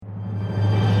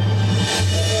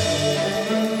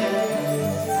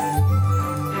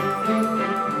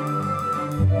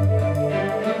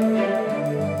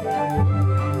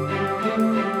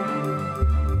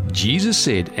Jesus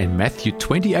said in Matthew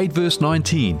 28 verse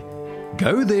 19,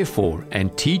 "Go therefore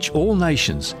and teach all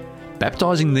nations,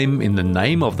 baptizing them in the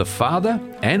name of the Father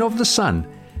and of the Son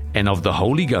and of the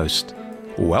Holy Ghost."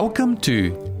 Welcome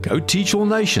to Go Teach All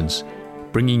Nations,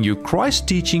 bringing you Christ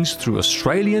teachings through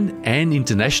Australian and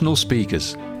international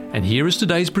speakers. And here is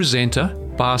today's presenter,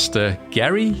 Pastor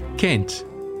Gary Kent.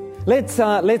 Let's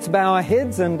bow our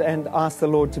heads and ask the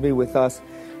Lord to be with us.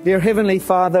 Dear Heavenly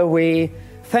Father, we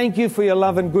thank you for your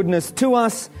love and goodness to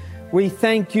us. We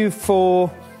thank you for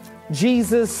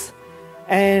Jesus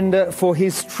and for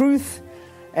his truth.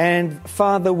 And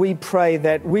Father, we pray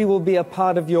that we will be a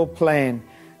part of your plan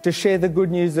to share the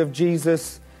good news of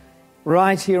Jesus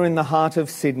right here in the heart of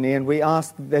Sydney. And we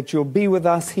ask that you'll be with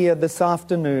us here this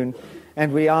afternoon.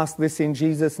 And we ask this in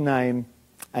Jesus' name.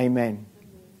 Amen.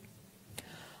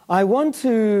 I want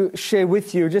to share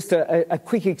with you just a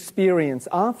quick experience.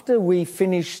 After we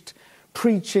finished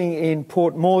preaching in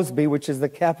Port Moresby, which is the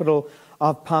capital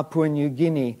of Papua New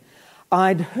Guinea,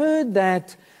 I'd heard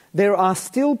that there are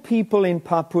still people in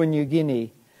Papua New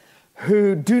Guinea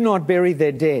who do not bury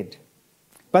their dead,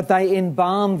 but they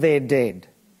embalm their dead.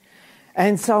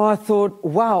 And so I thought,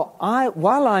 wow,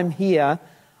 while I'm here,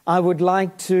 I would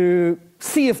like to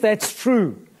see if that's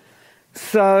true.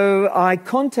 So I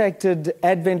contacted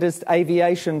Adventist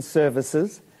Aviation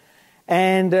Services,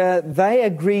 and they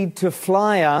agreed to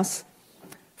fly us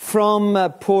from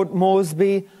Port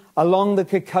Moresby along the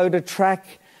Kokoda track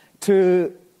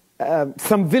to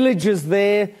some villages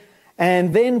there,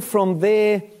 and then from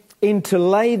there into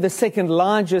Lae, the second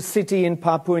largest city in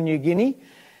Papua New Guinea.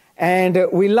 And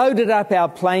we loaded up our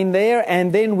plane there,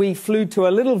 and then we flew to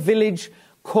a little village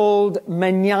called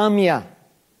Manyamia.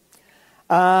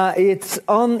 It's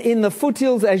in the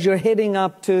foothills as you're heading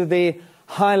up to the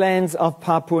highlands of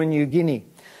Papua New Guinea.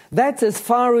 That's as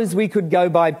far as we could go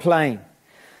by plane.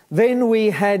 Then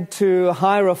we had to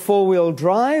hire a four-wheel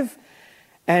drive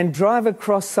and drive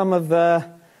across some of the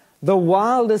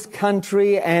wildest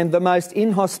country and the most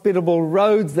inhospitable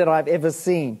roads that I've ever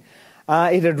seen.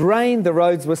 It had rained, the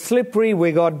roads were slippery,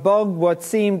 we got bogged what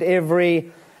seemed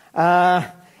every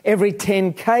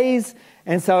 10 Ks.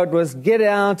 And so it was get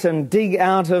out and dig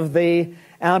out of the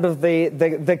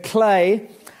clay.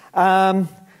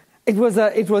 It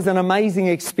was an amazing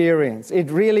experience. It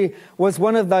really was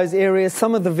one of those areas.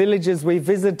 Some of the villages we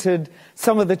visited,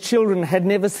 some of the children had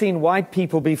never seen white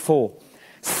people before.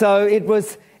 So it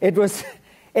was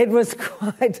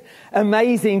quite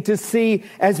amazing to see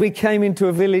as we came into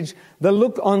a village the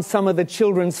look on some of the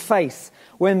children's face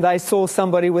when they saw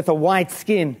somebody with a white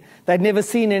skin. They'd never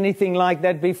seen anything like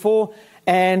that before.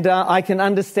 And I can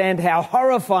understand how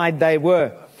horrified they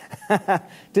were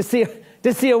to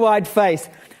see a white face.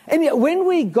 And yet when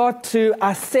we got to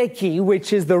Aseki,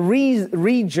 which is the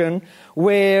region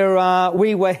where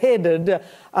we were headed,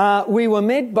 we were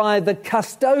met by the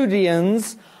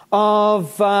custodians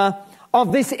of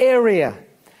this area.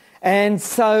 And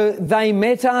so they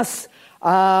met us.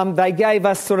 They gave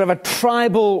us sort of a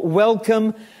tribal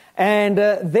welcome. And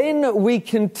then we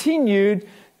continued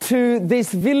to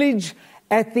this village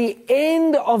at the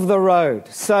end of the road.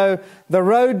 So the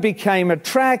road became a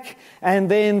track, and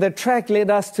then the track led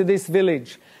us to this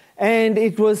village. And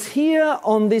it was here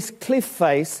on this cliff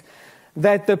face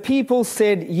that the people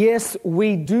said, yes,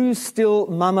 we do still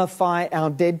mummify our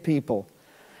dead people.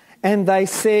 And they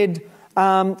said,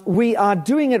 we are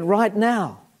doing it right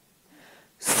now.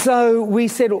 So we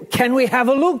said, can we have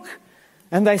a look?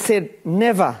 And they said,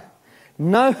 never.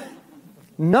 No,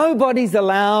 nobody's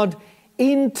allowed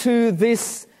into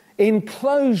this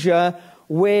enclosure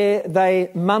where they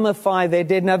mummify their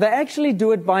dead. Now, they actually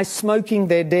do it by smoking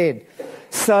their dead.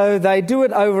 So they do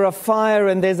it over a fire,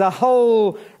 and there's a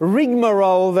whole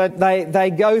rigmarole that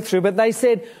they go through. But they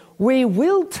said, we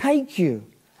will take you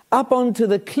up onto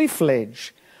the cliff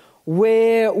ledge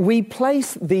where we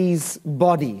place these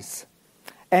bodies,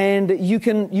 and you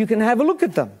can have a look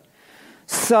at them.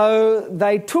 So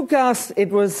they took us.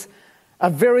 It was a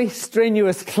very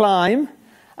strenuous climb,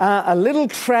 a little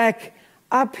track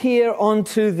up here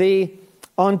onto the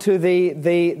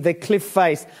cliff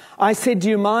face. I said, do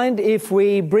you mind if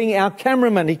we bring our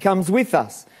cameraman? He comes with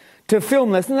us to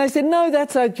film this. And they said, no,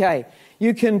 that's okay.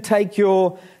 You can take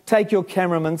your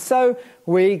cameraman. So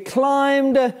we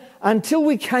climbed until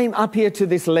we came up here to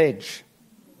this ledge.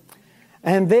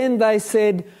 And then they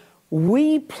said,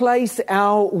 we place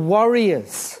our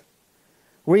warriors.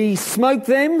 We smoke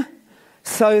them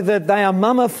so that they are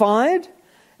mummified,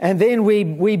 and then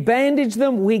we bandage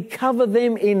them, we cover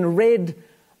them in red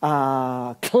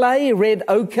clay, red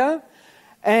ochre,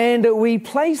 and we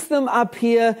place them up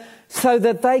here so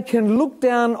that they can look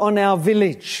down on our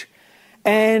village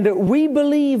And we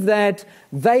believe that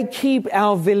they keep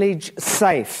our village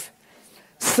safe.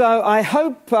 So I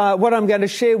hope what I'm going to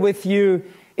share with you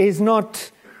is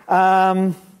not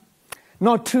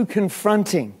too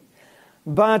confronting.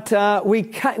 But we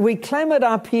clambered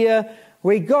up here,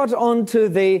 we got onto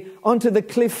the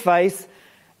cliff face,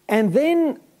 and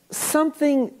then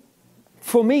something,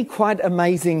 for me, quite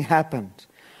amazing happened.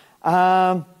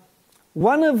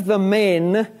 One of the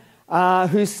men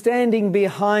who's standing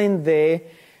behind there,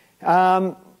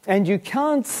 and you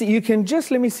can't see, you can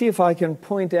just, let me see if I can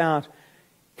point out,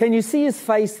 can you see his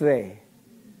face there?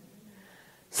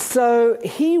 So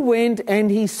he went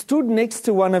and he stood next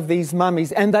to one of these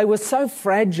mummies, and they were so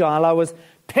fragile, I was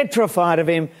petrified of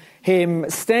him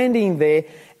standing there,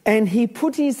 and he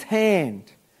put his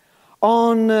hand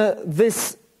on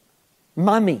this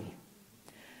mummy.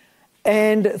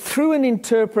 And through an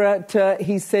interpreter,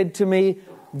 he said to me,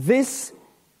 "This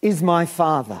is my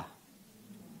father."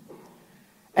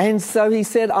 And so he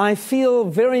said, "I feel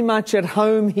very much at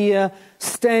home here,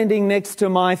 standing next to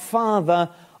my father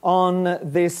on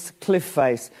this cliff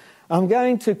face." I'm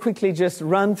going to quickly just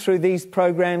run through these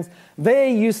programs. There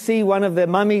you see one of the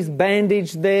mummies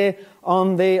bandaged there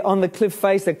on the cliff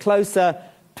face, a closer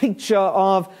picture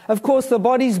of course, the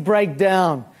bodies break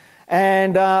down.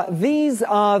 And these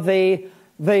are the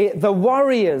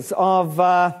warriors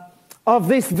of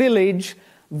this village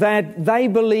that they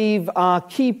believe are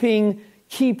keeping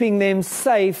them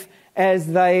safe as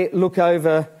they look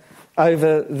over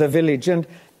the village. And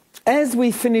as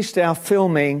we finished our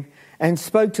filming and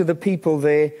spoke to the people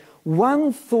there,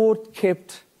 one thought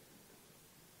kept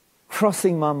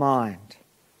crossing my mind.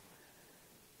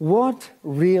 What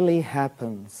really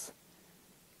happens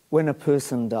when a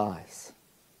person dies?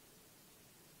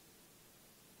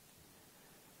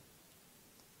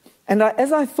 And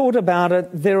as I thought about it,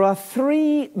 there are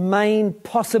three main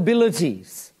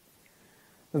possibilities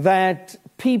that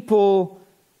people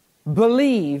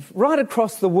believe right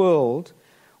across the world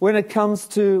when it comes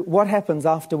to what happens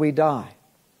after we die.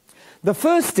 The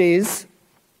first is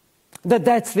that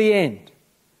that's the end.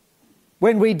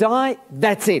 When we die,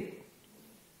 that's it.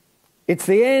 It's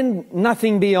the end,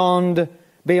 nothing beyond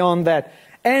that.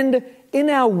 And in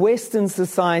our Western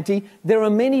society, there are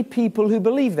many people who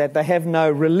believe that. They have no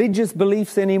religious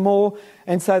beliefs anymore,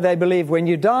 and so they believe when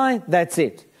you die, that's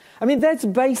it. I mean, that's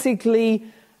basically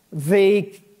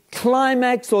the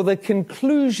climax or the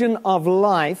conclusion of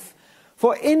life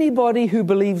for anybody who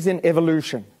believes in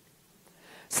evolution.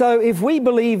 So if we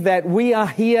believe that we are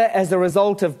here as a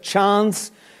result of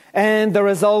chance and the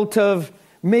result of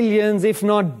millions, if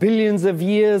not billions of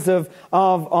years of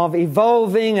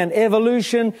evolving and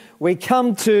evolution, we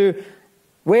come to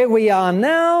where we are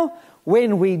now.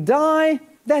 When we die,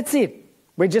 that's it.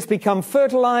 We just become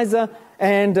fertilizer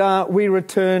and we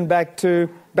return back to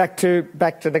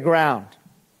the ground.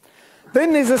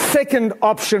 Then there's a second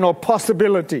option or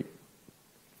possibility.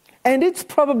 And it's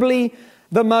probably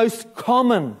the most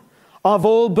common of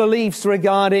all beliefs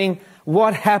regarding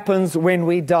what happens when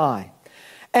we die.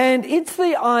 And it's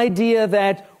the idea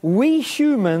that we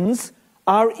humans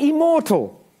are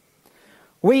immortal.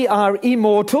 We are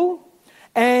immortal,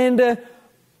 and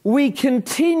we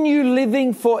continue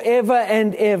living forever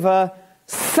and ever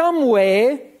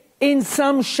somewhere in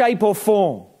some shape or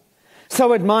form.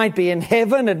 So it might be in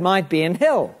heaven, it might be in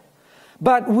hell.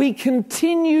 But we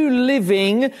continue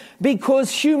living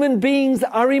because human beings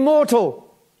are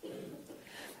immortal.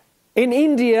 In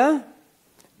India,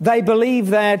 they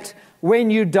believe that when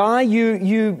you die,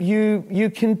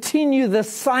 you continue the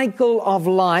cycle of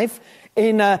life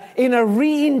in a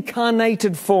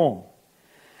reincarnated form.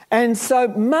 And so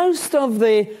most of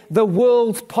the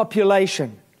world's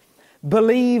population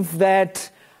believe that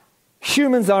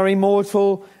humans are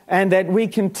immortal and that we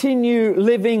continue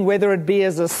living, whether it be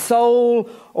as a soul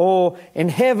or in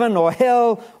heaven or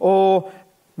hell or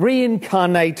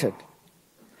reincarnated.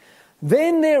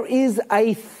 Then there is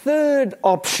a third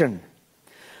option.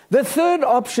 The third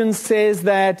option says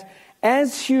that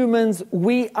as humans,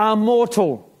 we are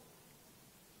mortal.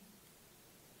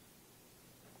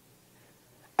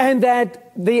 And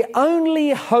that the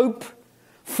only hope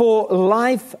for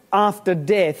life after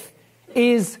death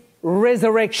is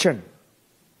resurrection.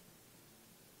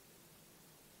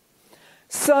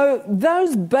 So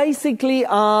those basically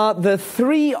are the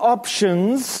three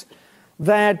options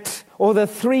or the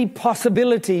three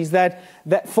possibilities that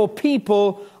for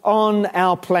people on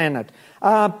our planet.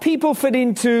 People fit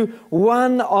into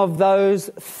one of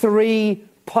those three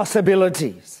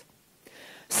possibilities.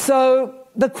 So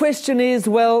the question is,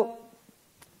 well,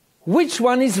 which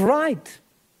one is right?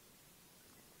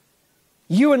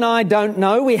 You and I don't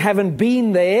know. We haven't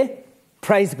been there.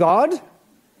 Praise God.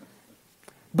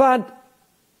 But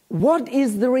what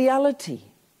is the reality?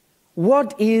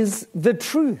 What is the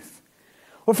truth?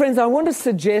 Well, friends, I want to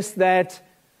suggest that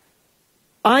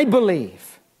I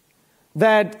believe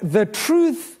that the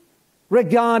truth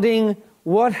regarding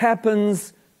what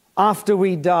happens after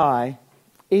we die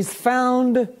is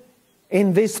found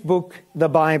in this book, the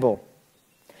Bible.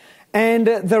 And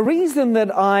the reason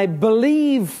that I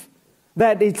believe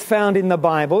that it's found in the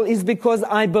Bible is because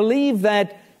I believe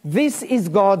that this is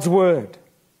God's Word.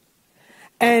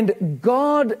 And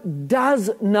God does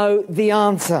know the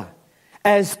answer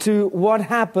as to what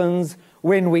happens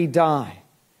when we die.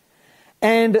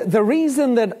 And the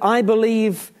reason that I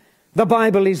believe the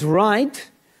Bible is right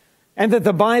and that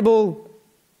the Bible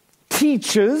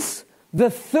teaches the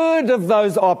third of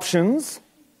those options,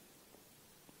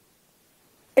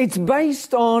 it's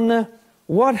based on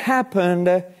what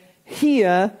happened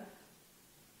here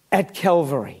at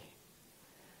Calvary.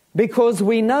 Because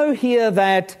we know here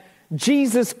that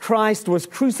Jesus Christ was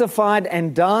crucified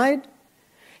and died.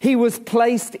 He was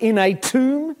placed in a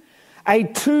tomb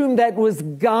that was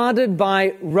guarded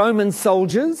by Roman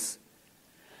soldiers.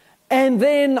 And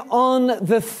then on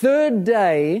the third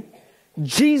day,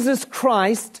 Jesus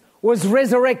Christ was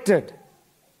resurrected.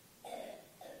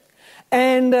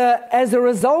 And as a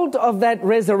result of that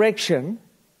resurrection,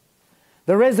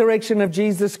 the resurrection of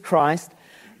Jesus Christ,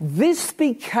 this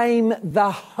became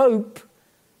the hope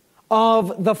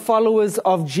of the followers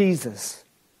of Jesus.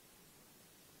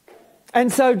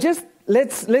 And so just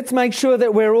let's make sure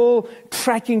that we're all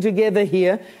tracking together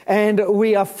here and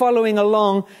we are following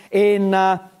along in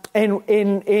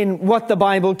what the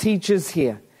Bible teaches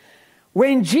here.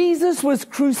 When Jesus was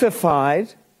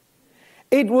crucified,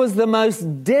 it was the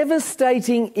most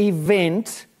devastating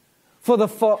event for the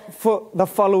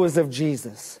followers of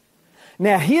Jesus.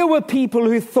 Now, here were people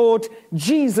who thought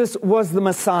Jesus was the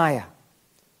Messiah.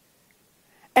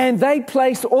 And they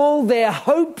placed all their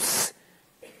hopes,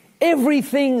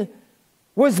 everything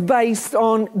was based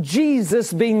on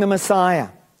Jesus being the Messiah.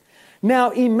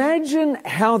 Now, imagine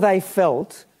how they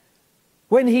felt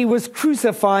when he was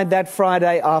crucified that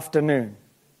Friday afternoon.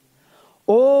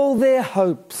 All their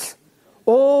hopes,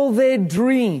 all their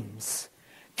dreams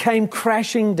came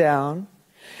crashing down,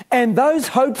 and those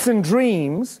hopes and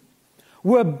dreams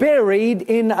were buried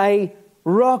in a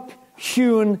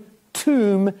rock-hewn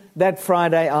tomb that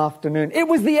Friday afternoon. It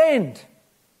was the end.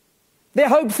 Their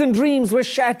hopes and dreams were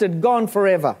shattered, gone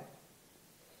forever.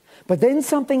 But then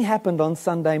something happened on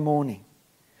Sunday morning.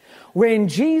 When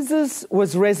Jesus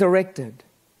was resurrected,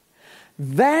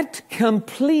 that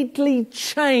completely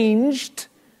changed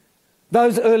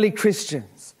those early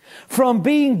Christians. From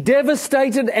being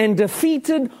devastated and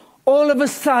defeated, all of a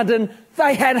sudden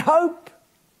they had hope.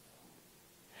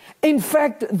 In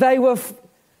fact, they were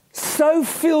so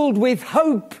filled with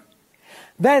hope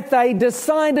that they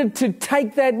decided to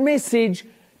take that message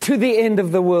to the end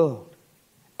of the world,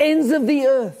 ends of the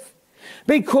earth,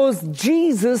 because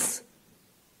Jesus,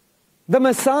 the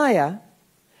Messiah,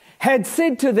 had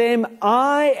said to them,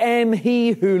 I am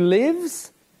he who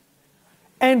lives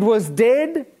and was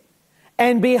dead,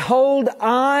 and behold,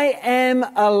 I am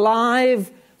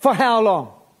alive for how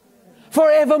long?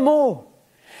 Forevermore.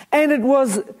 And it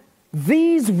was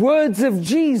these words of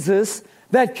Jesus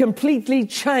that completely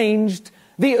changed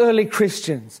the early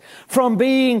Christians. From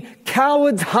being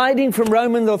cowards hiding from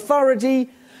Roman authority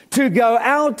to go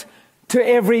out to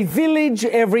every village,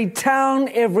 every town,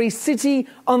 every city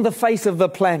on the face of the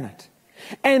planet.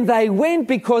 And they went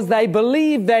because they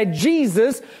believed that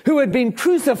Jesus, who had been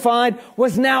crucified,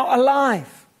 was now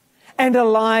alive and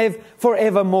alive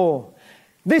forevermore.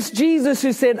 This Jesus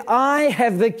who said, I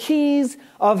have the keys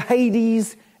of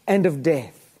Hades and of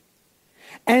death.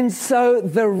 And so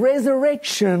the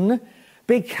resurrection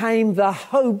became the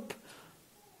hope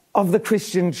of the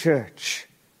Christian church.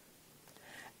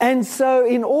 And so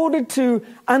in order to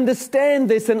understand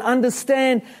this and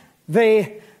understand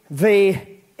the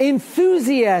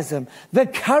enthusiasm, the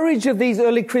courage of these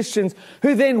early Christians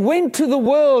who then went to the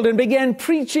world and began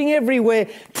preaching everywhere,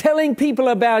 telling people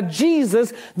about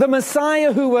Jesus, the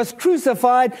Messiah who was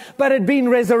crucified but had been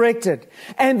resurrected.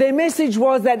 And their message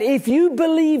was that if you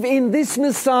believe in this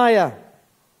Messiah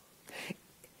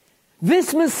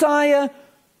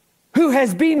who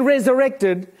has been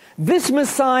resurrected, this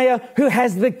Messiah who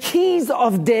has the keys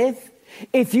of death,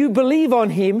 if you believe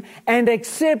on him and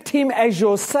accept him as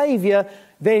your Savior,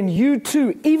 then you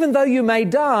too, even though you may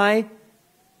die,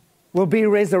 will be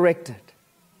resurrected.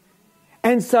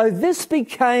 And so this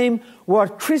became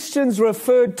what Christians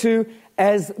referred to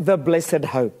as the blessed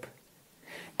hope.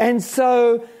 And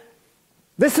so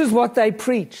this is what they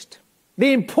preached.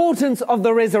 the importance of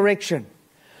the resurrection.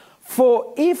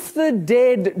 For if the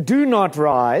dead do not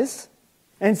rise,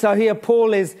 and so here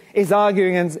Paul is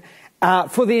arguing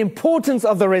for the importance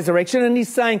of the resurrection, and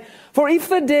he's saying, for if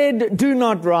the dead do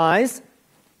not rise,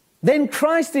 then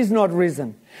Christ is not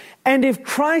risen. And if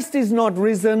Christ is not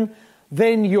risen,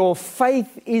 then your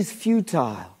faith is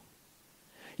futile.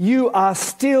 You are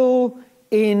still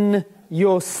in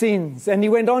your sins. And he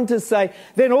went on to say,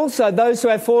 then also those who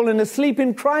have fallen asleep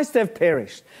in Christ have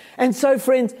perished. And so,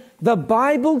 friends, the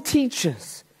Bible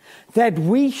teaches that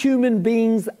we human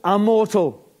beings are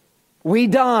mortal. We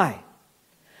die.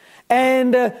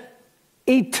 And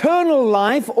eternal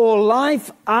life, or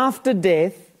life after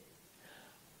death,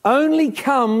 only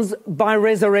comes by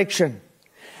resurrection.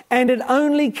 And it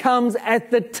only comes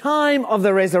at the time of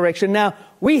the resurrection. Now,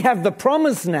 we have the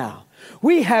promise now.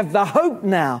 We have the hope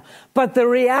now. But the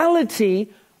reality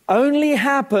only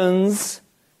happens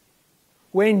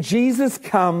when Jesus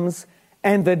comes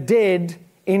and the dead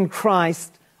in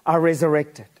Christ are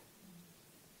resurrected.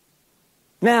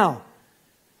 Now,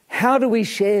 how do we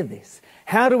share this?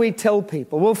 How do we tell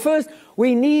people? Well, first,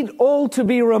 we need all to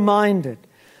be reminded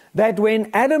that when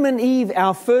Adam and Eve,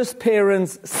 our first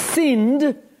parents,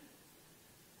 sinned,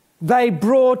 they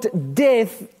brought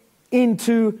death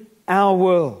into our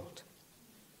world.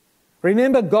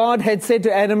 Remember, God had said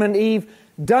to Adam and Eve,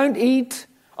 don't eat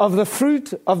of the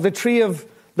fruit of the tree of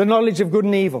the knowledge of good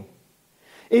and evil.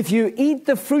 If you eat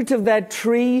the fruit of that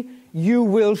tree, you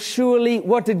will surely,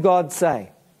 what did God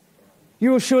say?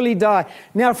 You will surely die.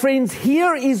 Now, friends,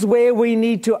 here is where we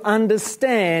need to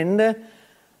understand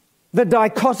the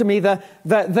dichotomy,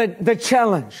 the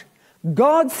challenge.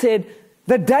 God said,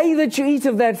 the day that you eat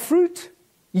of that fruit,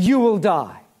 you will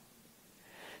die.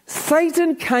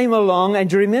 Satan came along, and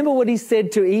do you remember what he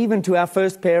said to Eve and to our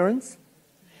first parents?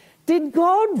 Did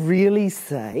God really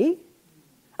say?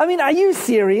 I mean, are you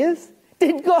serious?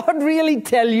 Did God really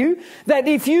tell you that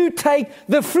if you take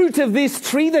the fruit of this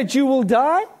tree that you will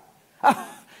die?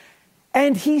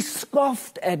 And he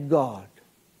scoffed at God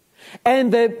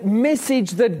and the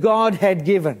message that God had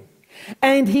given.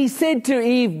 And he said to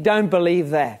Eve, don't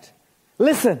believe that.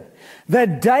 Listen, the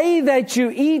day that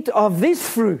you eat of this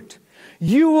fruit,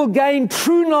 you will gain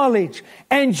true knowledge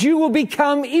and you will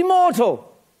become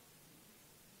immortal.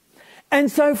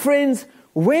 And so, friends,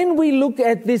 when we look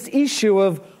at this issue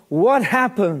of what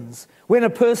happens when a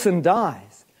person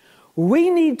dies, we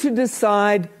need to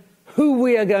decide who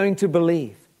we are going to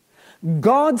believe.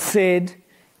 God said,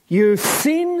 you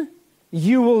sin,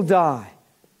 you will die.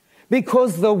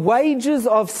 Because the wages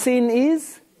of sin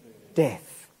is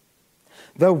death.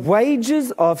 The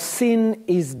wages of sin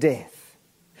is death.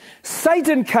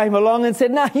 Satan came along and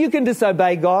said, no, you can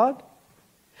disobey God.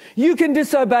 You can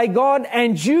disobey God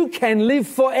and you can live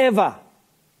forever.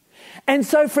 And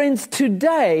so, friends,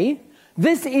 today,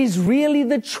 this is really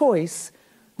the choice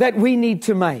that we need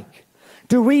to make.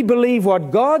 Do we believe what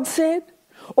God said,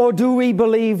 or do we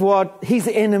believe what his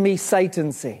enemy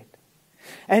Satan said?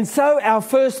 And so our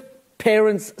first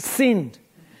parents sinned.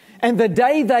 And the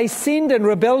day they sinned and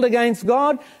rebelled against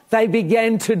God, they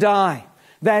began to die.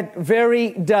 That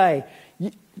very day,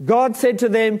 God said to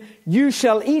them, you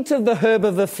shall eat of the herb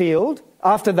of the field,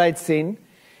 after they'd sinned.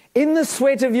 In the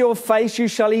sweat of your face you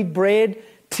shall eat bread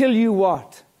till you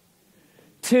what?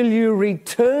 Till you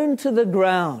return to the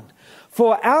ground.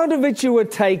 For out of it you were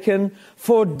taken,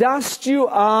 for dust you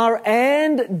are,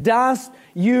 and dust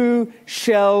you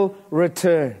shall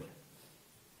return.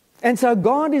 And so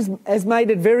God has made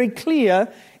it very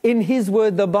clear in his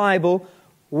word, the Bible,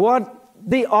 what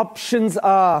the options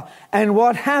are and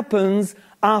what happens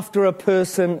after a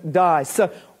person dies.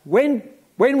 So when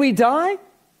we die,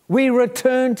 we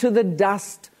return to the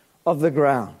dust of the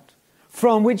ground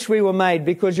from which we were made.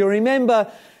 Because you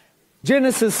remember,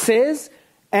 Genesis says,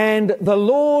 and the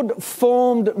Lord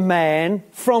formed man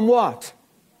from what?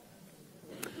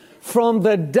 From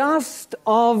the dust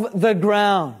of the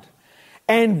ground,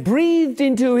 and breathed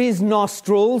into his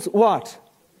nostrils what?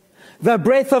 The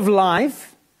breath of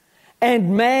life.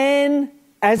 And man,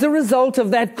 as a result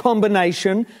of that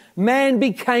combination, man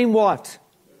became what?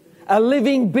 A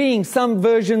living being. Some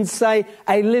versions say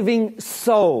a living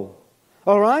soul.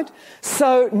 All right?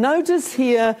 So notice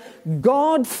here,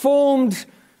 God formed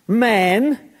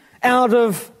man out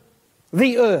of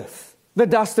the earth, the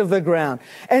dust of the ground.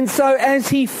 And so as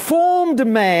he formed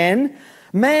man,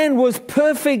 man was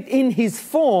perfect in his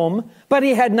form, but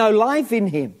he had no life in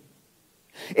him.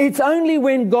 It's only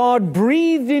when God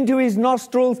breathed into his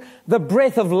nostrils the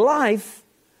breath of life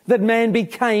that man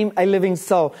became a living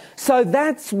soul. So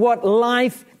that's what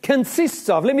life consists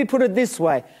of. Let me put it this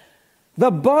way.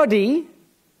 The body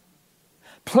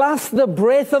plus the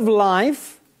breath of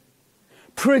life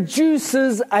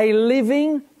produces a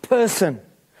living person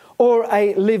or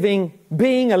a living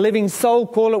being, a living soul,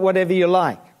 call it whatever you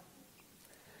like.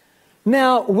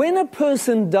 Now, when a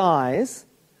person dies,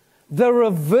 the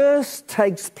reverse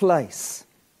takes place.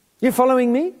 You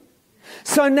following me?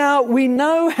 So now we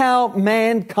know how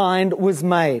mankind was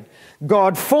made.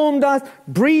 God formed us,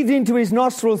 breathed into his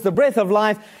nostrils the breath of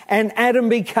life, and Adam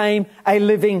became a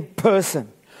living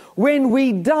person. When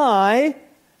we die,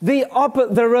 the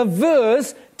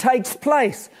reverse takes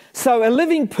place. So a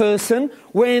living person,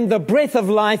 when the breath of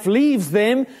life leaves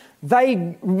them,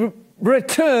 they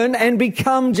return and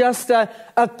become just a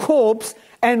corpse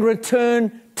and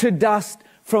return to dust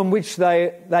from which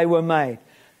they were made.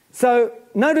 So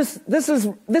notice this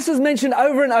is mentioned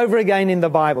over and over again in the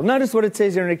Bible. Notice what it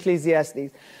says here in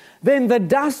Ecclesiastes. Then the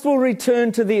dust will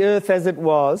return to the earth as it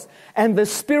was, and the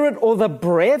spirit or the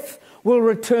breath will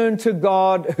return to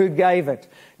God who gave it.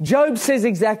 Job says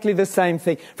exactly the same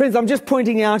thing. Friends, I'm just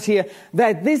pointing out here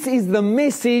that this is the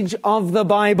message of the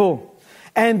Bible.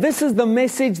 And this is the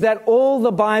message that all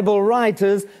the Bible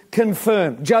writers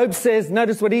confirm. Job says,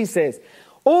 notice what he says,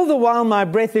 all the while my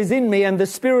breath is in me and the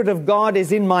Spirit of God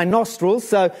is in my nostrils.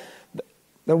 So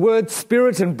the words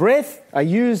spirit and breath are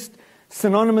used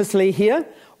synonymously here.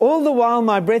 All the while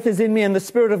my breath is in me and the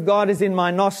Spirit of God is in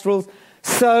my nostrils.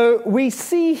 So we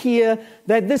see here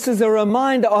that this is a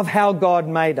reminder of how God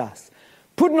made us.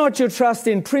 Put not your trust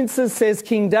in princes, says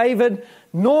King David,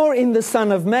 nor in the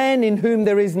Son of Man in whom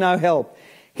there is no help.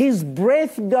 His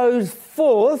breath goes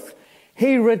forth,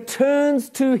 he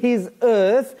returns to his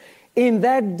earth. In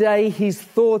that day his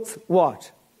thoughts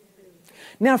what?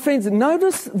 Now friends,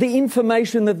 notice the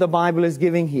information that the Bible is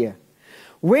giving here.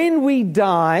 When we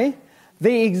die,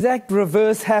 the exact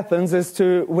reverse happens as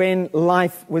to when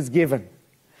life was given.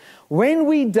 When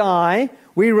we die,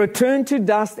 we return to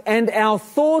dust, and our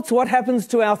thoughts, what happens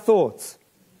to our thoughts?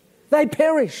 They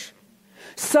perish.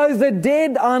 So the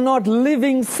dead are not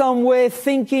living somewhere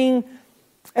thinking,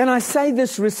 and I say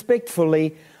this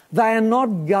respectfully, they are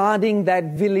not guarding that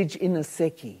village in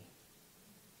Aseki.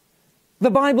 The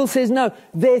Bible says no,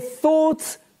 their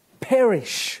thoughts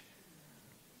perish.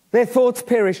 Their thoughts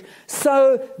perish.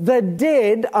 So the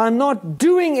dead are not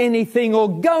doing anything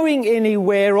or going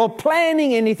anywhere or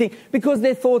planning anything because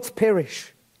their thoughts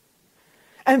perish.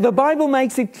 And the Bible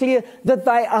makes it clear that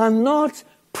they are not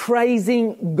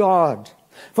praising God.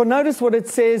 For notice what it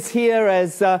says here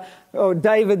as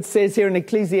David says here in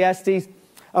Ecclesiastes,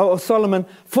 or Solomon,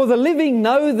 for the living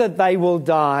know that they will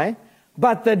die,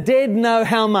 but the dead know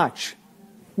how much?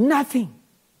 Nothing.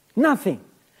 Nothing.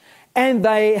 And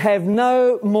they have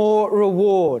no more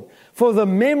reward, for the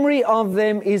memory of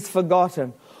them is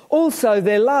forgotten. Also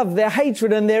their love, their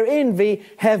hatred and their envy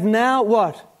have now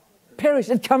what? Perished.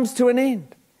 It comes to an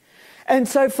end. And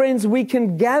so friends, we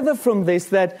can gather from this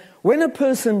that when a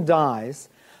person dies,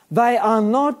 they are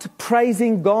not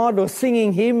praising God or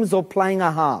singing hymns or playing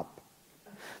a harp.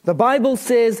 The Bible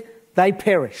says they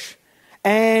perish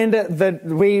and that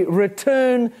we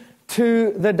return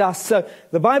to the dust. So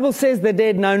the Bible says the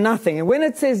dead know nothing. And when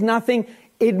it says nothing,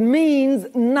 it means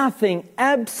nothing,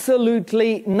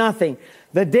 absolutely nothing.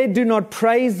 The dead do not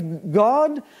praise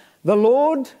God, the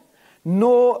Lord,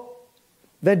 nor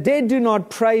the dead do not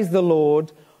praise the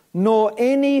Lord, nor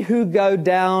any who go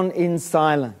down in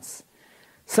silence.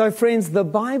 So friends, the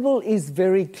Bible is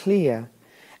very clear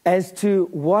as to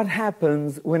what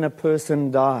happens when a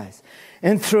person dies.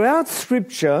 And throughout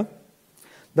Scripture,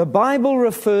 the Bible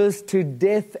refers to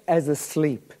death as a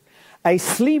sleep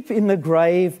in the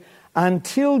grave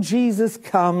until Jesus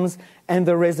comes and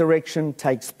the resurrection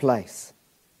takes place.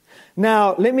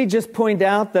 Now, let me just point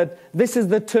out that this is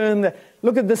the term that,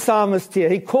 look at the psalmist here.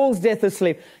 He calls death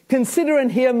asleep. Consider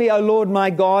and hear me, O Lord my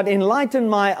God. Enlighten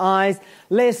my eyes,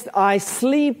 lest I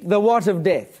sleep the what of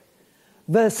death?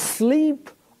 The sleep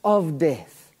of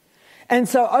death. And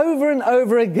so over and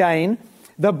over again,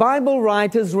 the Bible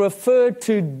writers refer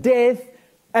to death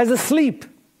as a sleep.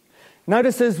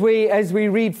 Notice as we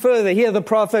read further, here the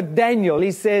prophet Daniel,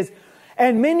 he says,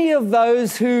 and many of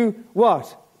those who,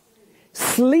 what?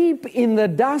 Sleep in the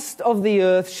dust of the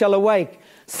earth shall awake,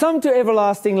 some to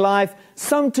everlasting life,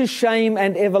 some to shame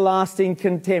and everlasting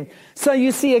contempt. So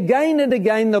you see, again and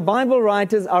again, the Bible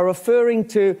writers are referring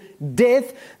to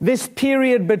death, this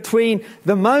period between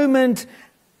the moment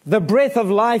the breath of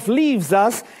life leaves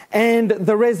us and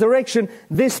the resurrection,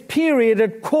 this period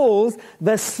it calls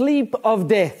the sleep of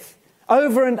death.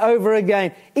 Over and over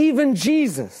again. Even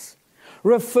Jesus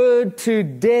referred to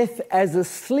death as a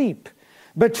sleep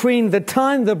between the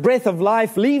time the breath of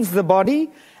life leaves the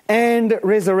body and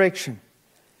resurrection.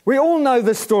 We all know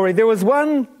the story. There was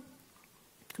one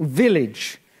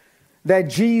village that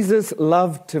Jesus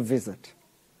loved to visit.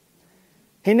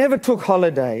 He never took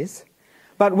holidays,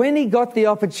 but when he got the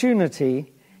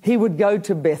opportunity, he would go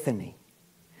to Bethany.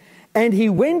 And he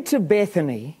went to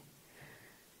Bethany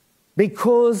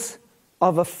because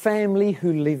of a family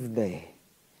who lived there.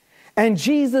 And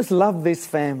Jesus loved this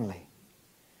family: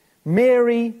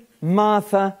 Mary,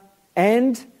 Martha,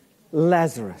 and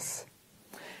Lazarus.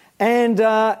 And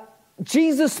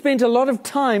Jesus spent a lot of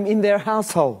time in their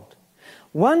household.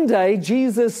 One day,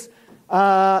 Jesus,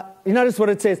 you notice what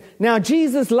it says. Now,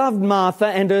 Jesus loved Martha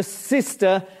and her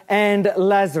sister and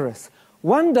Lazarus.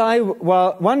 One day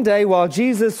while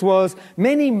Jesus was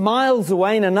many miles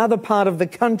away in another part of the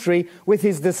country with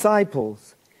his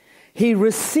disciples, he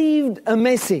received a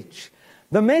message.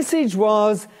 The message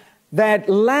was that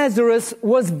Lazarus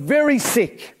was very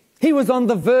sick. He was on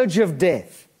the verge of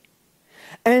death.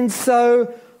 And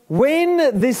so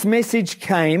when this message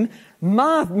came,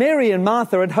 Mary and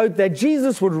Martha had hoped that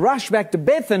Jesus would rush back to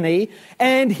Bethany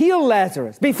and heal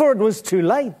Lazarus before it was too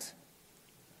late.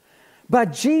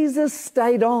 But Jesus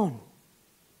stayed on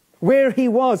where he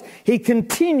was. He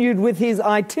continued with his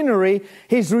itinerary,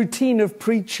 his routine of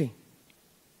preaching.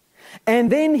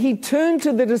 And then he turned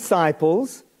to the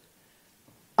disciples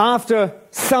after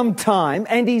some time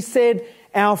and he said,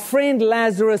 "Our friend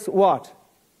Lazarus," what?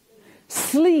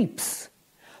 "Sleeps.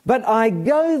 But I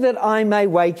go that I may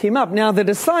wake him up." Now the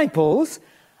disciples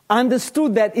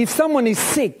understood that if someone is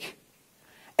sick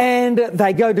and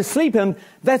they go to sleep, and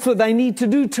that's what they need to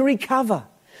do to recover.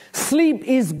 Sleep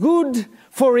is good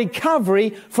for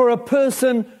recovery for a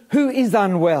person who is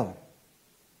unwell.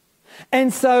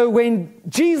 And so when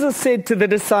Jesus said to the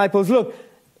disciples, "Look,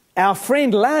 our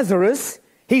friend Lazarus,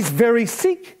 he's very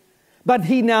sick, but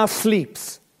he now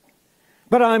sleeps.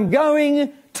 But I'm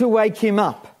going to wake him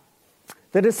up."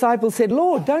 The disciples said,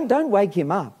 "Lord, don't wake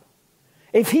him up.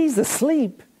 If he's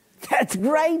asleep, that's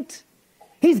great.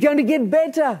 He's going to get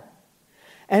better."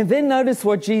 And then notice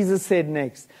what Jesus said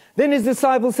next. Then his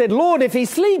disciples said, "Lord, if he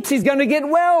sleeps, he's going to get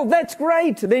well. That's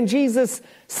great." Then Jesus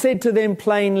said to them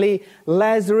plainly,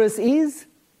 "Lazarus is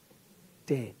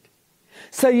dead."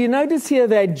 So you notice here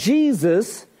that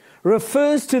Jesus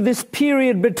refers to this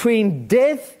period between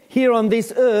death here on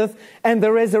this earth and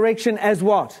the resurrection as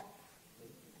what?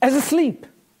 As a sleep.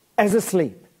 As a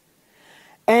sleep.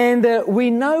 And we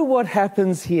know what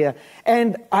happens here.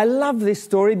 And I love this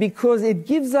story because it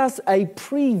gives us a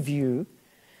preview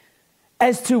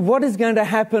as to what is going to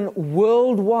happen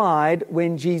worldwide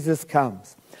when Jesus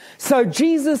comes. So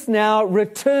Jesus now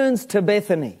returns to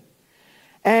Bethany.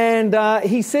 And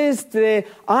he says there,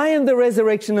 "I am the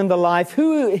resurrection and the life.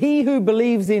 He who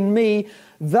believes in me,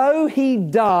 though he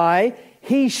die,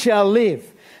 he shall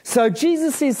live." So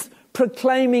Jesus is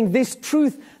proclaiming this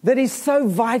truth that is so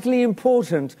vitally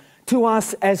important to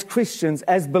us as Christians,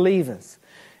 as believers.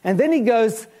 And then he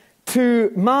goes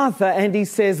to Martha and he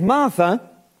says, "Martha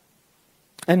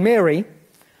and Mary,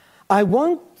 I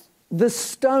want the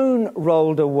stone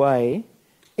rolled away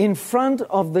in front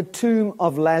of the tomb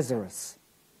of Lazarus."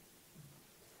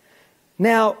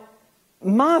 Now,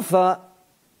 Martha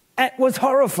was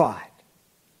horrified.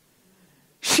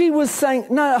 She was saying,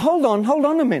 "No, hold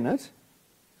on a minute.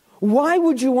 Why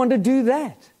would you want to do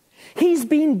that? He's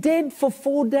been dead for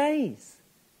 4 days.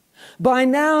 By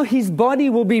now his body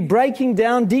will be breaking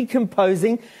down,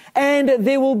 decomposing, and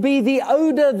there will be the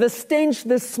odor, the stench,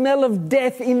 the smell of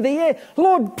death in the air.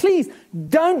 Lord, please,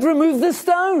 don't remove the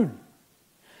stone."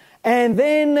 And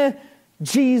then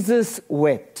Jesus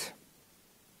wept.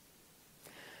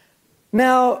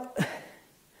 Now,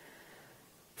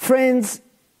 friends,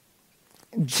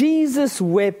 Jesus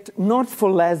wept not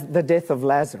for the death of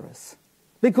Lazarus,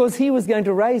 because he was going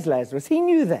to raise Lazarus. He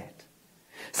knew that.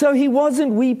 So he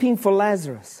wasn't weeping for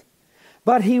Lazarus,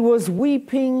 but he was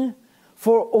weeping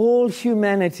for all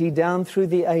humanity down through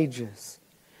the ages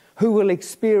who will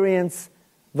experience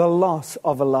the loss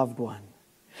of a loved one.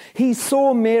 He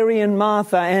saw Mary and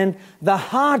Martha and the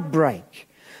heartbreak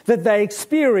that they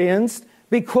experienced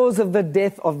because of the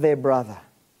death of their brother.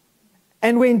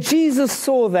 And when Jesus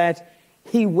saw that,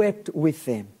 he wept with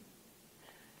them.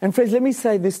 And friends, let me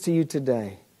say this to you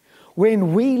today.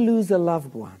 When we lose a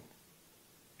loved one,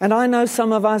 and I know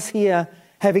some of us here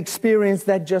have experienced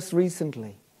that just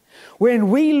recently. When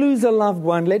we lose a loved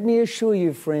one, let me assure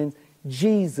you, friends,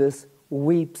 Jesus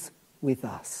weeps with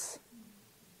us.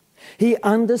 He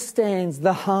understands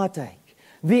the heartache,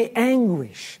 the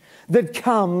anguish that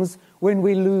comes when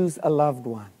we lose a loved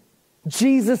one.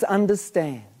 Jesus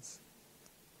understands.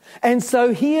 And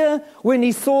so here, when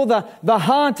he saw the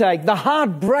heartache, the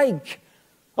heartbreak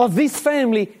of this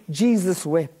family, Jesus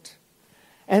wept.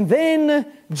 And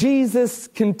then Jesus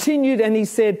continued and he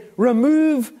said,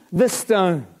 remove the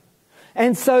stone.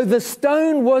 And so the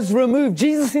stone was removed.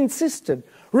 Jesus insisted,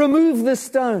 remove the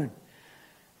stone.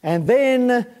 And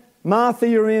then Martha,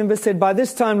 you remember, said, by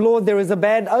this time, Lord, there is a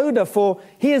bad odor, for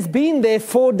he has been there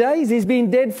 4 days. He's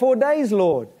been dead 4 days,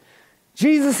 Lord.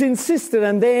 Jesus insisted,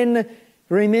 and then,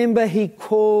 remember, he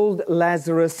called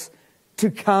Lazarus to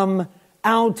come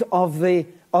out of the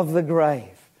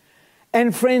grave.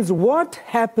 And friends, what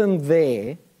happened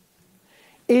there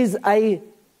is a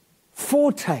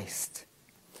foretaste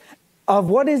of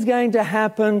what is going to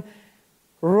happen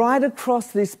right across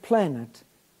this planet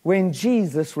when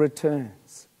Jesus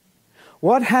returns.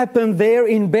 What happened there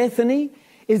in Bethany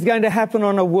is going to happen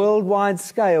on a worldwide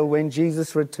scale when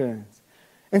Jesus returns.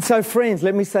 And so, friends,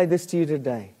 let me say this to you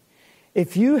today.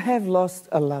 If you have lost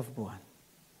a loved one,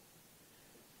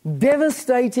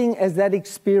 devastating as that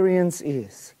experience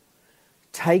is,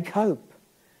 take hope,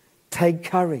 take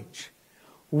courage.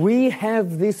 We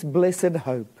have this blessed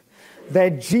hope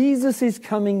that Jesus is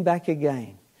coming back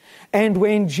again. And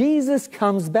when Jesus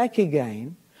comes back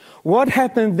again, what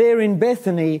happened there in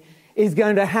Bethany is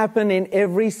going to happen in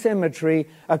every cemetery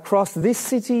across this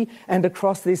city and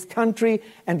across this country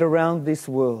and around this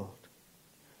world.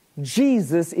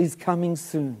 Jesus is coming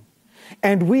soon.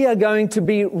 And we are going to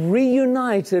be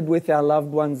reunited with our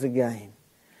loved ones again.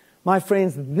 My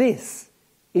friends, this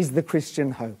is the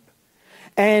Christian hope.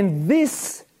 And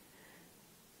this,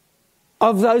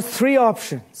 of those three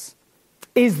options,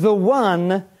 is the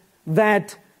one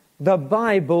that the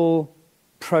Bible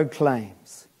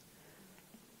proclaims.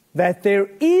 That there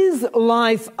is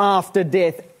life after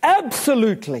death,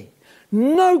 absolutely,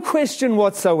 no question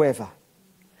whatsoever.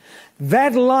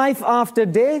 That life after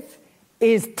death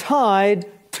is tied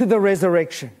to the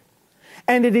resurrection.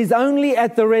 And it is only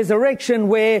at the resurrection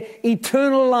where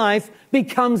eternal life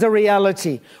becomes a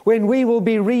reality, when we will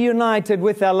be reunited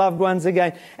with our loved ones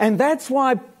again. And that's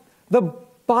why the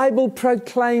Bible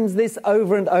proclaims this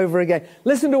over and over again.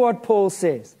 Listen to what Paul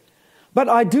says. But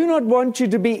I do not want you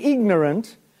to be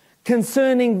ignorant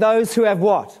concerning those who have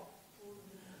what?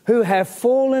 Who have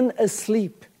fallen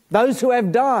asleep. Those who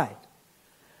have died.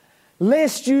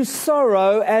 Lest you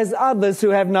sorrow as others who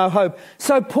have no hope.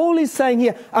 So Paul is saying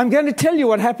here, I'm going to tell you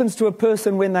what happens to a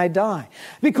person when they die.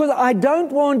 Because I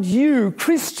don't want you,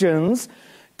 Christians,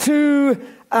 to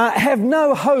have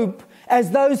no hope as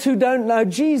those who don't know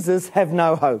Jesus have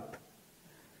no hope.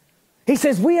 He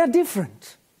says, we are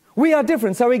different. We are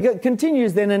different. So he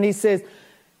continues then and he says,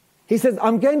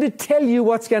 I'm going to tell you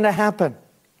what's going to happen.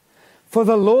 For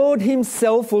the Lord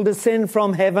himself will descend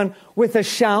from heaven with a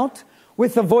shout,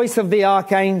 with the voice of the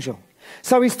archangel.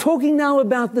 So he's talking now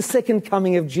about the second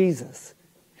coming of Jesus.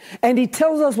 And he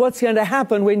tells us what's going to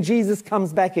happen when Jesus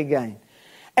comes back again.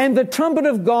 And the trumpet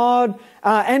of God,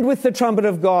 and with the trumpet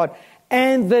of God,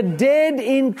 and the dead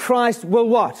in Christ will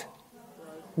what?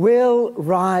 Will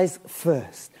rise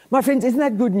first. My friends, isn't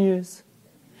that good news?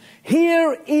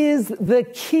 Here is the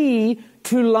key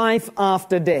to life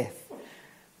after death.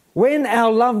 When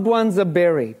our loved ones are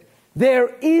buried,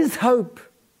 there is hope.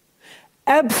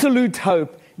 Absolute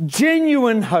hope.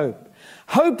 Genuine hope.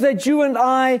 Hope that you and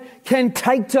I can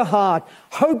take to heart.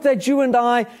 Hope that you and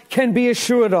I can be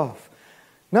assured of.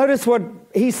 Notice what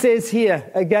he says here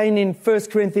again in 1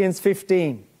 Corinthians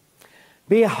 15.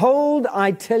 Behold,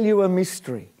 I tell you a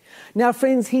mystery. Now,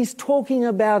 friends, he's talking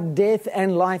about death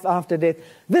and life after death.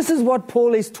 This is what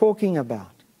Paul is talking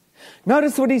about.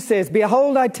 Notice what he says.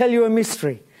 Behold, I tell you a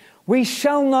mystery. We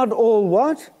shall not all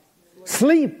what?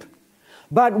 Sleep.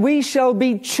 But we shall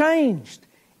be changed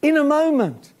in a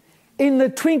moment, in the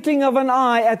twinkling of an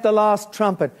eye at the last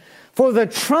trumpet. For the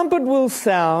trumpet will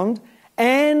sound,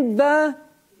 and the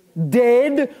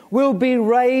dead will be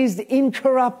raised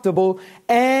incorruptible,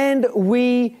 and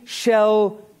we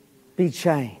shall be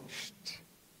changed.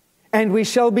 And we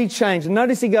shall be changed. And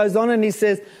notice he goes on and he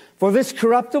says, for this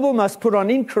corruptible must put on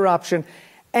incorruption,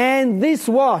 and this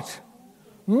what?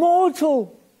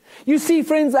 Mortal. You see,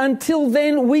 friends, until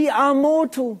then we are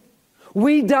mortal.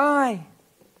 We die.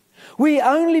 We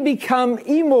only become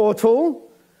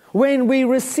immortal when we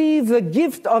receive the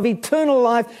gift of eternal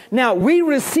life. Now, we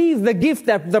receive the gift,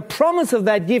 the promise of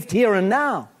that gift here and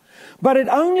now. But it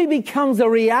only becomes a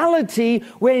reality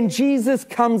when Jesus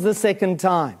comes the second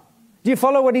time. Do you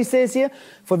follow what he says here?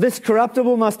 For this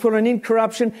corruptible must put on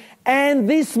incorruption, and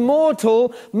this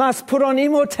mortal must put on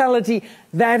immortality.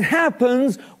 That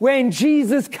happens when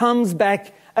Jesus comes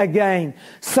back again.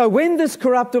 So when this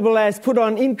corruptible has put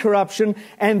on incorruption,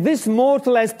 and this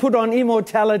mortal has put on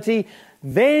immortality,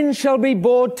 then shall be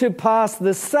brought to pass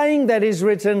the saying that is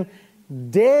written,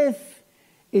 death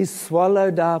is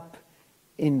swallowed up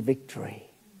in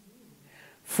victory.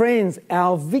 Friends,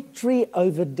 our victory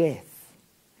over death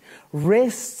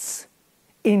rests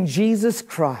in Jesus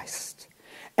Christ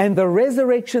and the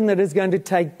resurrection that is going to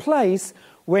take place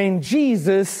when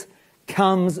Jesus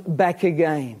comes back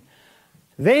again.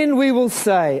 Then we will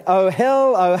say, "O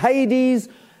hell, O Hades,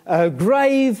 O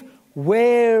grave,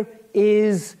 where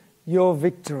is your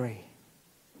victory?"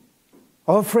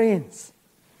 Oh friends,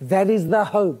 that is the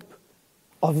hope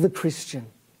of the Christian.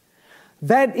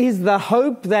 That is the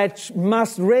hope that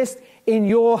must rest in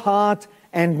your heart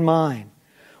and mine.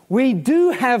 We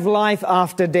do have life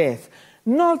after death,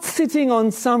 not sitting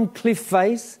on some cliff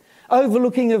face,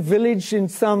 overlooking a village in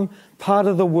some part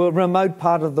of the world, remote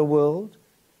part of the world.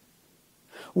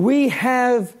 We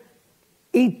have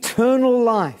eternal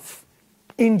life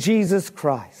in Jesus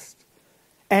Christ,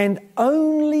 and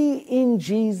only in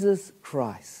Jesus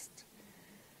Christ.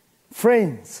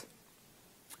 Friends,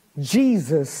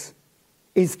 Jesus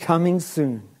is coming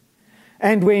soon.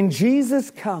 And when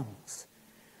Jesus comes,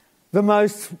 the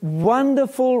most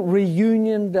wonderful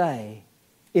reunion day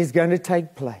is going to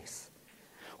take place,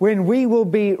 when we will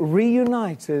be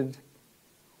reunited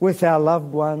with our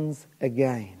loved ones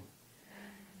again.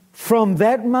 From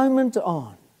that moment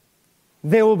on,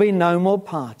 there will be no more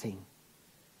parting.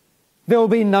 There will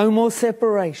be no more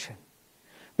separation,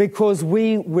 because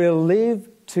we will live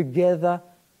together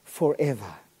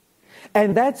forever.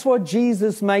 And that's what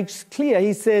Jesus makes clear.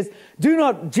 He says,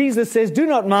 Jesus says, "Do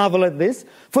not marvel at this,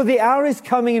 for the hour is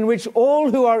coming in which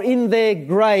all who are in their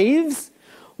graves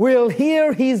will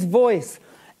hear his voice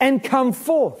and come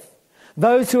forth.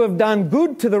 Those who have done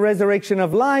good to the resurrection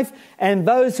of life, and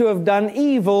those who have done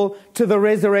evil to the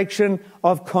resurrection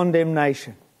of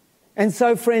condemnation." And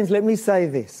so, friends, let me say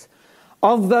this.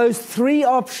 Of those three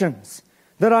options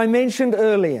that I mentioned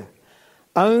earlier,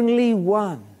 only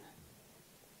one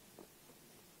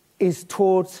is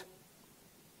taught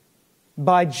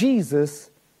by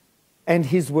Jesus and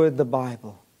his word, the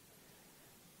Bible.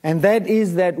 And that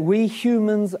is that we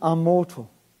humans are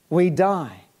mortal. We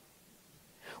die.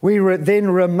 We then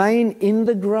remain in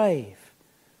the grave,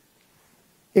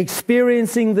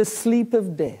 experiencing the sleep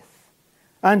of death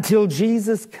until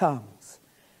Jesus comes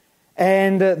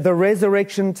and the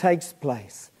resurrection takes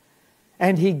place.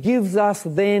 And he gives us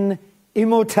then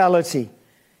immortality.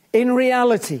 In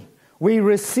reality, we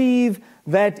receive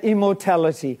that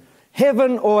immortality.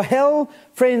 Heaven or hell,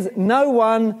 friends, no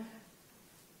one,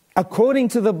 according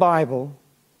to the Bible,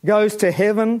 goes to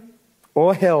heaven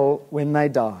or hell when they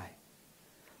die.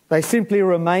 They simply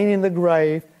remain in the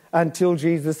grave until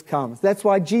Jesus comes. That's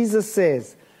why Jesus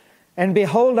says, "And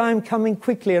behold, I am coming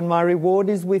quickly, and my reward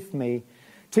is with me,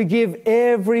 to give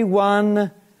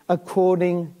everyone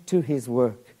according to his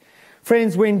work."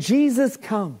 Friends, when Jesus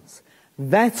comes,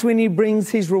 that's when he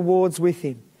brings his rewards with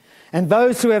him. And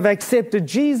those who have accepted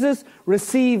Jesus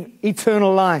receive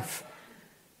eternal life.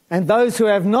 And those who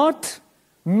have not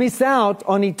miss out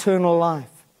on eternal life.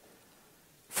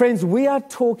 Friends, we are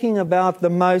talking about the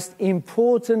most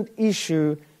important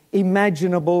issue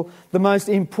imaginable, the most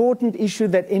important issue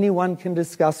that anyone can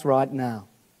discuss right now.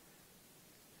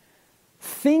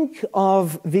 Think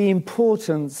of the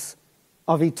importance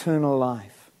of eternal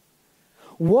life.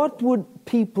 What would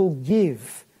people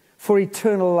give for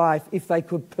eternal life if they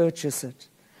could purchase it?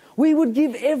 We would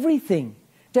give everything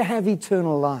to have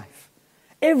eternal life.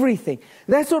 Everything.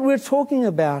 That's what we're talking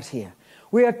about here.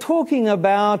 We are talking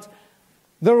about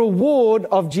the reward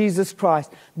of Jesus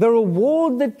Christ. The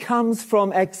reward that comes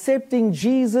from accepting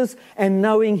Jesus and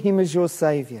knowing him as your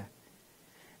Savior.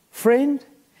 Friend,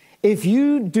 if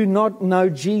you do not know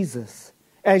Jesus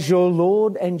as your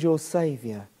Lord and your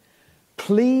Savior,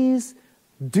 please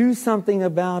do something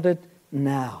about it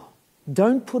now.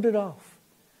 Don't put it off.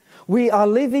 We are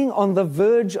living on the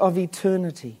verge of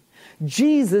eternity.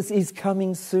 Jesus is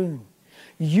coming soon.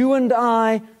 You and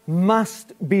I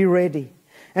must be ready.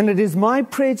 And it is my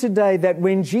prayer today that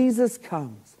when Jesus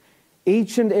comes,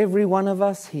 each and every one of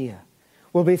us here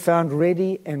will be found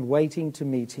ready and waiting to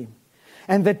meet him.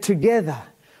 And that together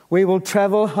we will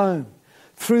travel home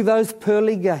through those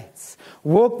pearly gates,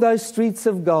 walk those streets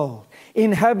of gold,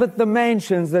 inhabit the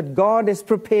mansions that God has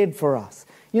prepared for us.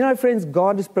 You know, friends,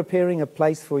 God is preparing a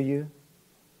place for you.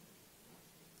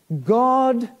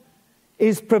 God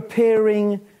is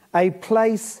preparing a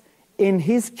place in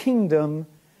his kingdom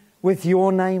with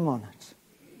your name on it.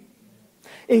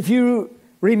 If you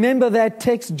remember that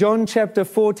text, John chapter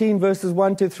 14, verses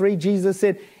 1 to 3, Jesus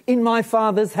said, "In my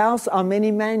Father's house are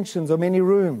many mansions or many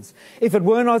rooms. If it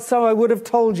were not so, I would have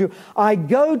told you. I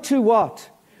go to what?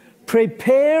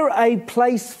 prepare a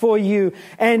place for you.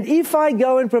 And if I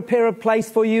go and prepare a place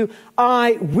for you,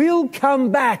 I will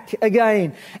come back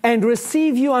again and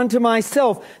receive you unto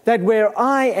myself, that where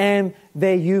I am,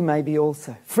 there you may be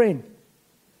also. Friend,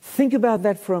 think about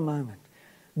that for a moment.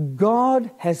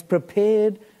 God has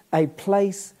prepared a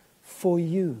place for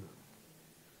you.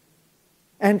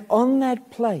 And on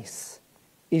that place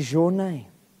is your name.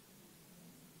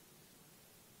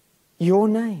 Your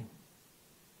name.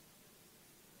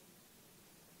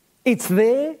 It's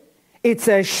there. It's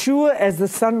as sure as the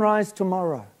sunrise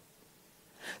tomorrow.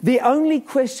 The only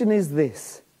question is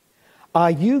this: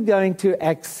 are you going to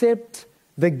accept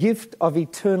the gift of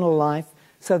eternal life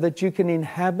so that you can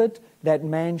inhabit that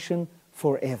mansion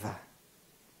forever?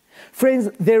 Friends,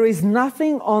 there is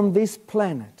nothing on this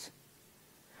planet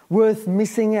worth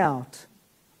missing out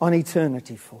on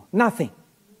eternity for. Nothing.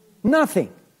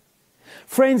 Nothing.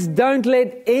 Friends, don't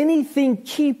let anything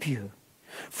keep you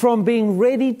from being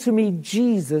ready to meet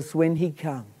Jesus when He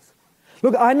comes.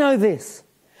 Look, I know this.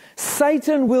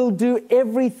 Satan will do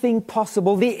everything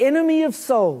possible. The enemy of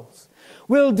souls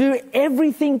will do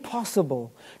everything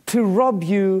possible to rob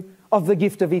you of the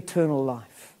gift of eternal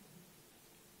life.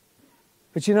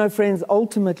 But you know, friends,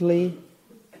 ultimately,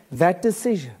 that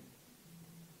decision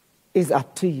is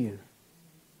up to you.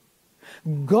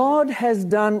 God has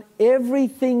done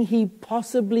everything He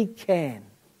possibly can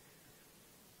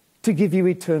to give you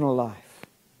eternal life.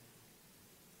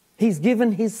 He's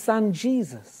given His Son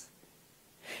Jesus.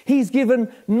 He's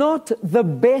given not the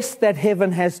best that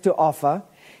heaven has to offer.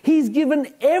 He's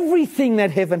given everything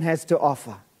that heaven has to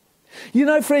offer. You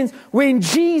know, friends, when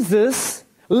Jesus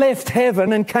left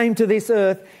heaven and came to this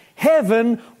earth,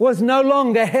 heaven was no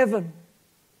longer heaven.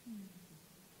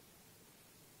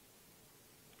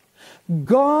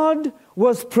 God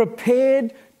was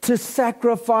prepared to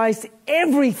sacrifice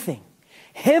everything,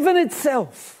 heaven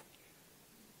itself,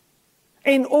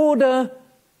 in order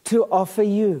to offer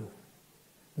you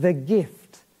the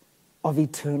gift of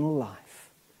eternal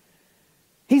life.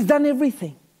 He's done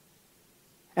everything.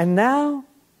 And now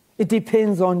it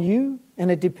depends on you and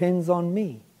it depends on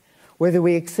me whether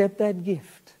we accept that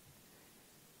gift.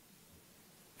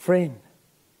 Friend,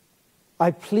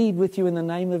 I plead with you in the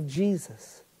name of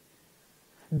Jesus.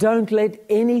 Don't let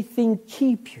anything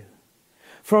keep you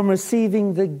from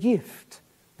receiving the gift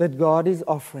that God is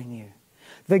offering you.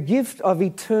 The gift of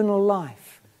eternal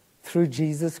life through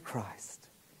Jesus Christ.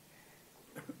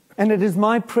 And it is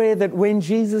my prayer that when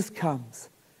Jesus comes,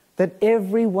 that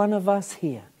every one of us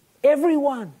here,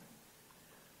 everyone,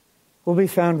 will be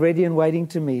found ready and waiting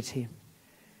to meet Him.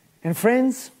 And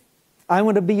friends, I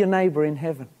want to be your neighbor in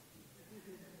heaven.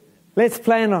 Let's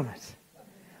plan on it.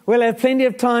 We'll have plenty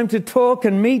of time to talk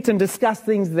and meet and discuss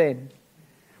things then.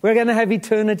 We're going to have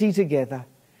eternity together.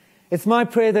 It's my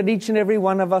prayer that each and every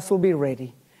one of us will be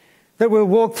ready, that we'll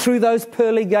walk through those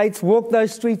pearly gates, walk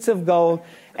those streets of gold,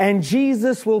 and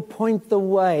Jesus will point the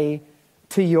way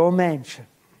to your mansion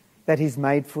that He's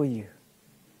made for you.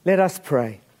 Let us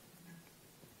pray.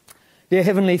 Dear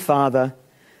Heavenly Father,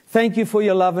 thank you for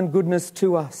your love and goodness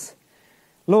to us.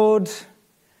 Lord,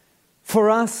 for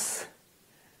us,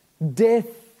 death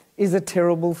is a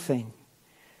terrible thing.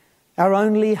 Our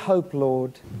only hope,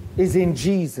 Lord, is in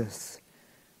Jesus,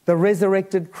 the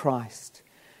resurrected Christ,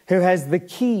 who has the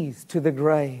keys to the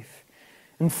grave.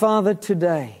 And Father,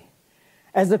 today,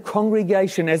 as a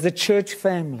congregation, as a church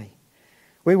family,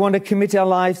 we want to commit our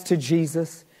lives to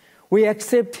Jesus. We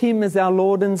accept Him as our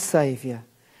Lord and Savior.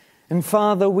 And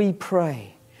Father, we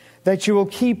pray that you will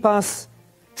keep us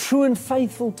true and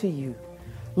faithful to you.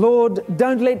 Lord,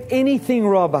 don't let anything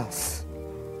rob us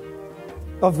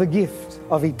of the gift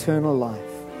of eternal life.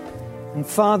 And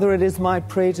Father, it is my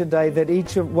prayer today that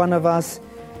each one of us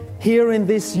here in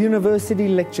this university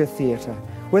lecture theatre,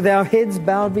 with our heads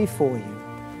bowed before you,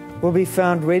 will be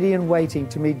found ready and waiting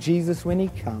to meet Jesus when He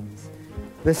comes.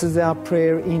 This is our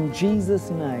prayer in Jesus'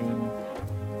 name.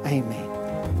 Amen.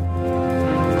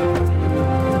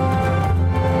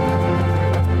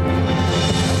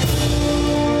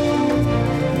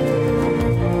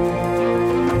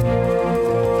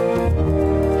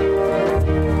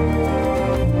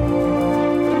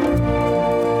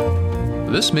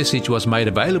 This message was made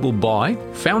available by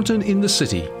Fountain in the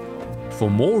City. For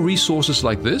more resources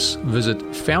like this, visit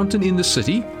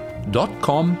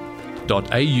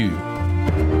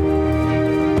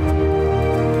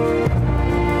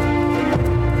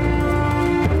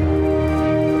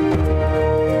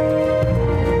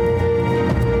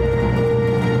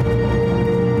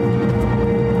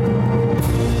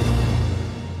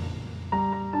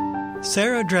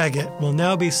Sarah Draggett will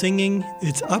now be singing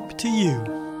It's Up to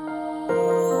You.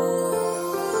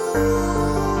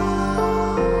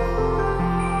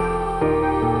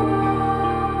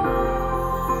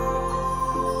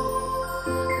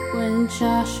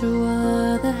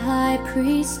 Joshua the high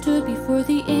priest stood before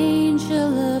the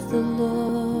angel of the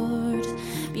Lord.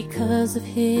 Because of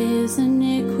his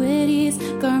iniquities,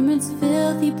 garments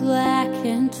filthy, black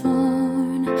and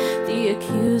torn, the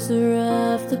accuser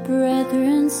of the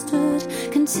brethren stood,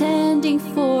 contending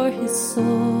for his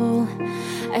soul.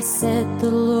 I said, the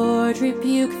Lord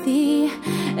rebuke thee,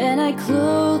 and I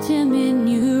clothed him in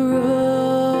new robes.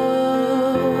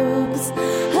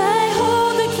 I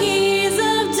hold the keys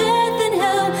of death and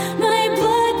hell, my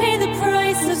blood paid the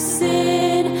price of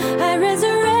sin. I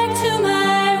resurrect whom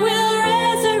I will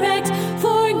resurrect,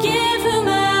 forgive whom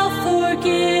I'll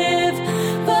forgive.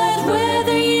 But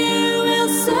whether you will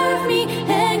serve me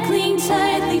and cling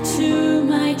tightly to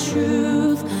my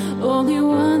truth, only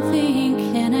one thing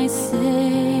can I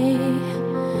say,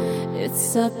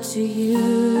 it's up to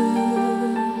you.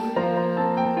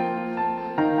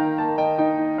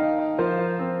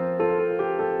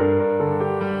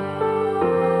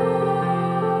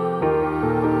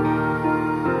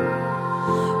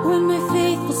 When my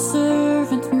faithful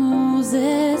servant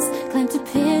Moses climbed to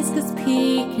Pisgah's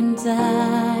peak and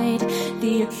died,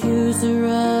 the accuser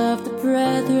of the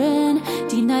brethren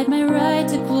denied my right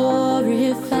to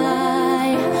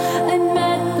glorify. I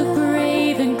met the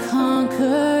grave and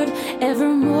conquered,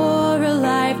 evermore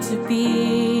alive to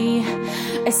be.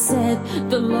 I said,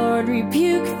 the Lord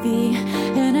rebuke thee,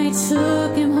 and I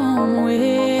took him home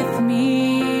with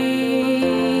me.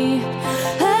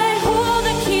 I hold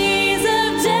the keys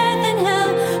of death and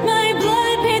hell, my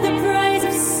blood paid the price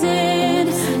of sin.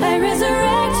 I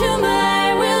resurrect whom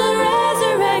I will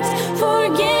resurrect,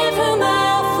 forgive whom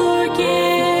I'll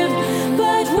forgive.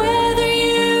 But whether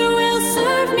you will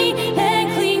serve me and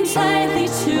cling tightly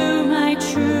to my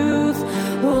truth,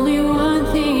 only one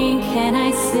thing can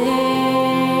I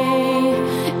say,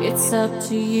 it's up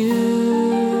to you.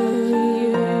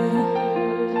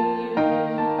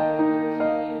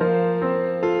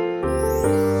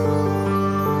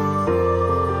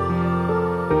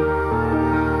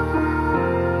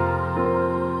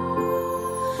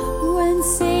 When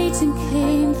Satan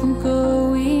came from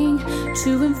going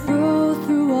to and fro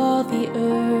through all the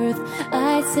earth,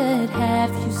 I said,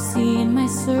 have you seen my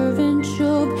servant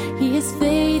Job? He is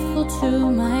faithful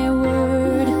to my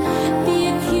word. The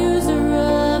accuser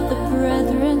of the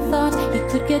brethren thought he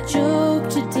could get Job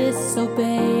to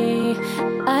disobey.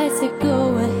 I said,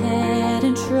 go ahead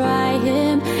and try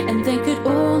him, and they could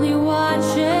only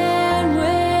watch and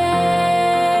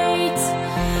wait.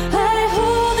 I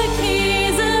hold the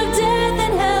keys of death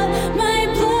and hell, my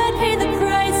blood paid the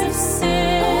price of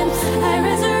sin. I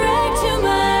resurrect whom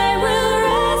I will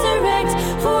resurrect,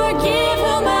 forgive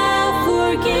whom I'll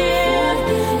forgive.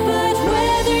 But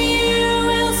whether you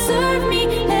will serve me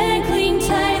and cling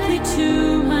tightly to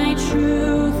my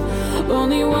truth,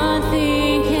 only one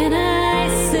thing can I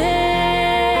say,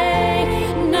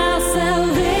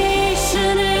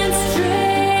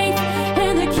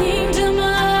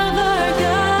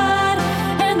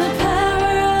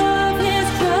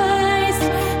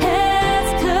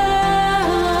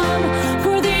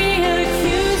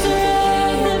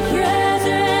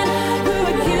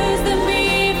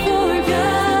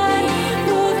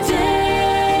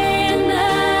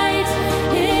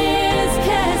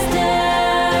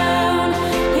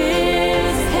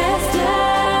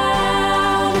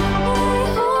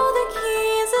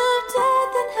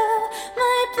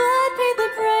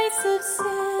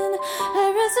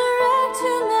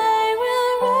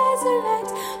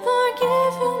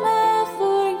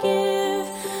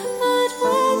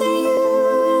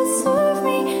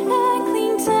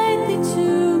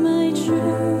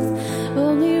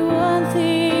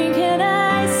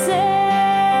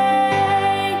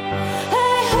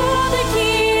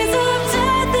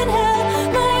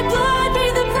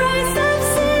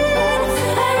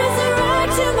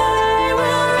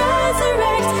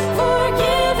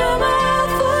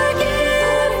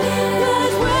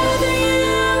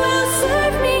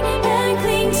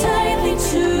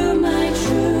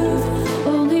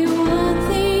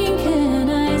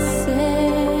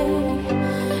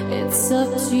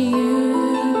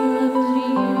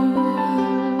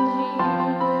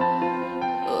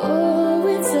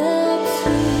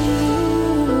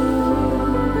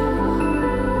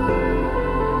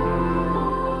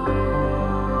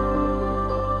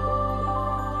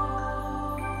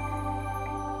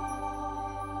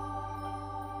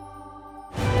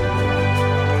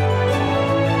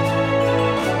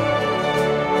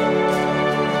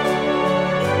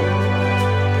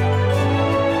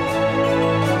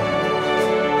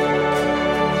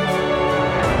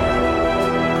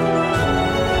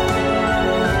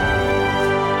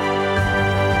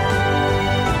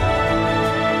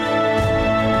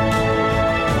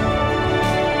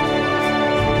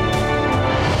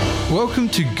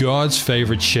 to God's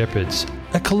Favourite Shepherds,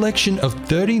 a collection of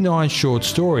 39 short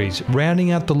stories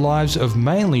rounding out the lives of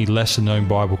mainly lesser-known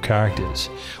Bible characters,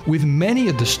 with many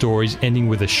of the stories ending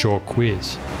with a short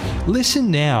quiz.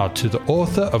 Listen now to the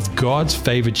author of God's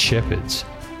Favourite Shepherds,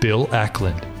 Bill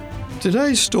Ackland.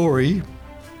 Today's story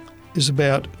is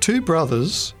about two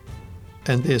brothers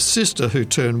and their sister who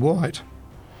turned white,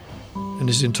 and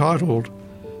is entitled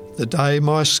The Day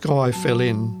My Sky Fell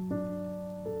In,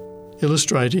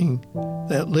 illustrating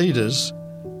that leaders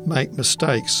make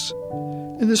mistakes.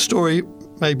 And this story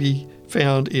may be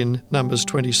found in Numbers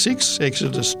 26,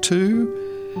 Exodus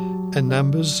 2, and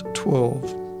Numbers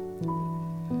 12.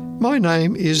 My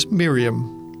name is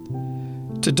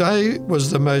Miriam. Today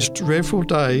was the most dreadful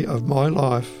day of my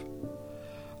life.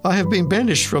 I have been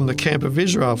banished from the camp of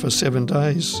Israel for 7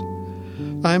 days.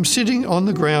 I am sitting on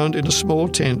the ground in a small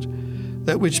tent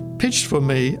that was pitched for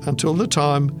me until the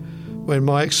time when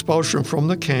my expulsion from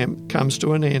the camp comes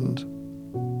to an end.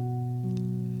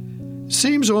 It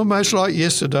seems almost like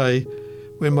yesterday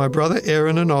when my brother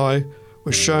Aaron and I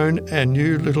were shown our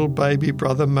new little baby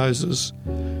brother Moses.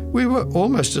 We were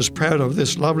almost as proud of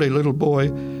this lovely little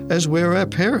boy as were our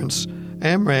parents,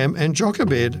 Amram and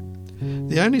Jochebed.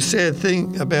 The only sad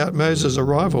thing about Moses'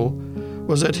 arrival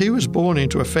was that he was born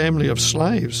into a family of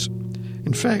slaves.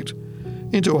 In fact,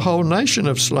 into a whole nation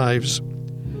of slaves.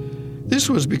 This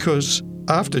was because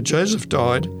after Joseph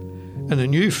died and a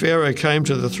new Pharaoh came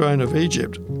to the throne of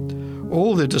Egypt,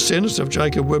 all the descendants of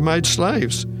Jacob were made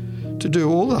slaves to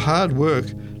do all the hard work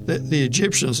that the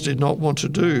Egyptians did not want to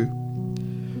do.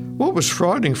 What was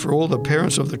frightening for all the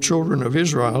parents of the children of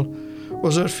Israel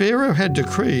was that Pharaoh had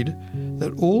decreed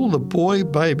that all the boy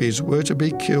babies were to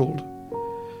be killed.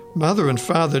 Mother and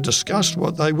father discussed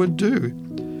what they would do,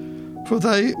 for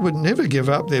they would never give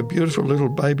up their beautiful little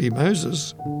baby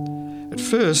Moses. At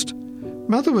first,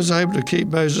 Mother was able to keep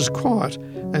Moses quiet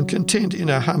and content in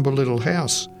her humble little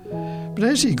house. But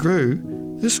as he grew,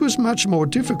 this was much more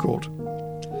difficult.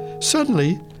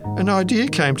 Suddenly, an idea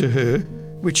came to her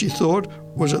which she thought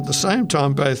was at the same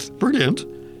time both brilliant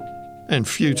and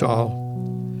futile.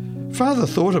 Father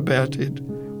thought about it,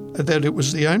 that it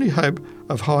was the only hope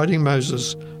of hiding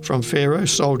Moses from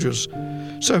Pharaoh's soldiers,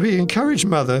 so he encouraged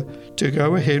Mother to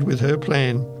go ahead with her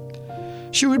plan.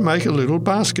 She would make a little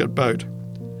basket boat.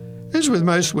 As with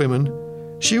most women,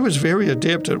 she was very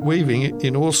adept at weaving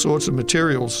in all sorts of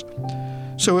materials,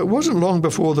 so it wasn't long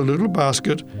before the little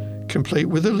basket, complete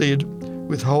with a lid,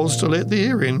 with holes to let the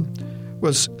air in,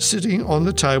 was sitting on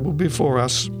the table before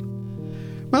us.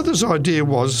 Mother's idea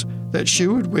was that she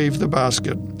would weave the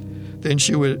basket. Then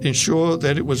she would ensure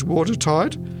that it was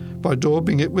watertight by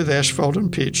daubing it with asphalt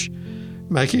and pitch,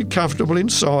 make it comfortable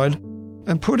inside,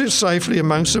 and put it safely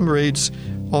among some reeds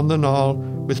on the Nile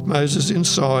with Moses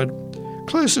inside,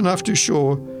 close enough to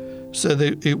shore so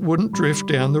that it wouldn't drift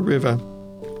down the river.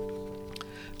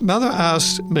 Mother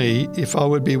asked me if I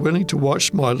would be willing to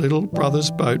watch my little brother's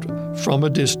boat from a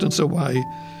distance away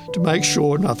to make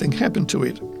sure nothing happened to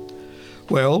it.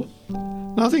 Well,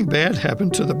 nothing bad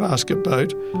happened to the basket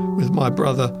boat with my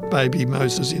brother baby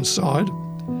Moses inside.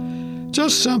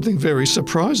 Just something very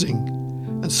surprising,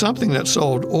 and something that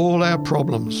solved all our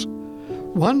problems.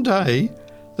 One day,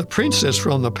 the princess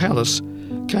from the palace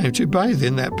came to bathe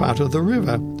in that part of the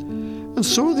river and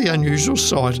saw the unusual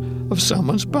sight of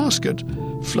someone's basket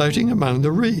floating among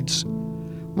the reeds.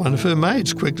 One of her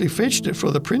maids quickly fetched it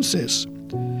for the princess.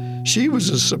 She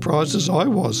was as surprised as I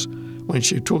was when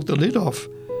she took the lid off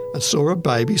and saw a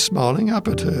baby smiling up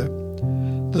at her.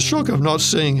 The shock of not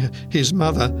seeing his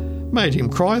mother made him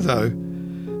cry, though.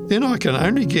 Then I can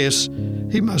only guess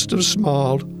he must have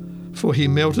smiled, for he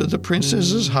melted the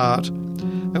princess's heart,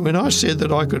 and when I said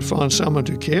that I could find someone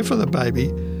to care for the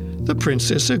baby, the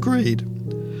princess agreed.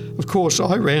 Of course,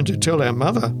 I ran to tell our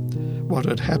mother what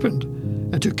had happened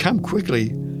and to come quickly,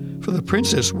 for the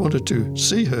princess wanted to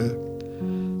see her.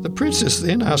 The princess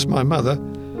then asked my mother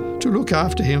to look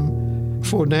after him,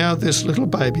 for now this little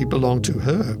baby belonged to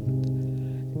her.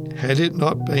 Had it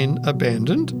not been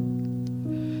abandoned?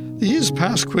 The years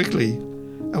passed quickly,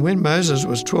 and when Moses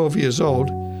was 12 years old,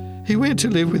 he went to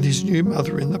live with his new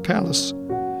mother in the palace.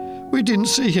 We didn't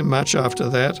see him much after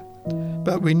that,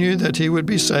 but we knew that he would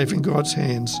be safe in God's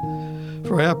hands,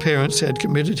 for our parents had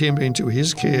committed him into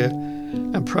his care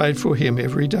and prayed for him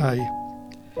every day.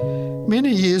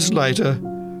 Many years later,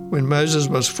 when Moses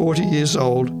was 40 years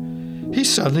old, he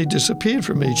suddenly disappeared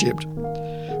from Egypt.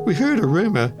 We heard a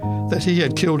rumour that he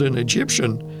had killed an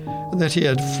Egyptian and that he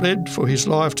had fled for his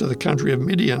life to the country of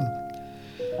Midian.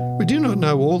 We did not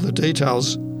know all the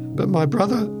details, but my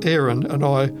brother Aaron and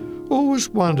I always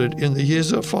wondered in the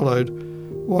years that followed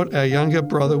what our younger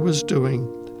brother was doing.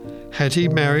 Had he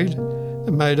married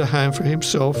and made a home for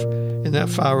himself in that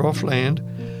far-off land?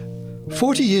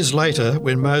 40 years later,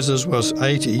 when Moses was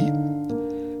 80,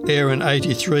 Aaron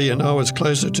 83 and I was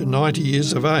closer to 90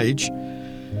 years of age,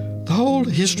 the whole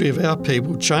history of our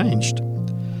people changed.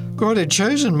 God had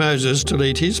chosen Moses to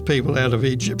lead his people out of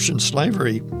Egyptian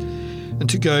slavery and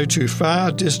to go to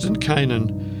far distant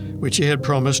Canaan, which he had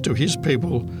promised to his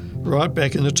people right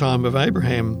back in the time of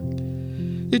Abraham.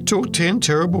 It took 10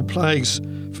 terrible plagues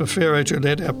for Pharaoh to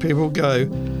let our people go,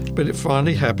 but it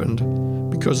finally happened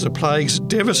because the plagues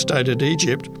devastated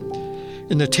Egypt.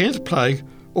 In the 10th plague,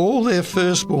 all their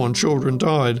firstborn children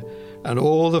died and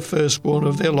all the firstborn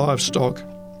of their livestock.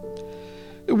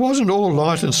 It wasn't all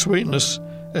light and sweetness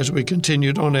as we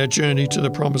continued on our journey to the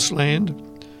Promised Land.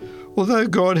 Although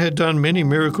God had done many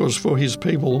miracles for his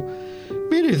people,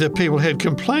 many of the people had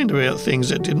complained about things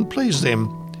that didn't please them,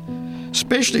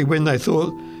 especially when they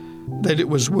thought that it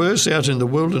was worse out in the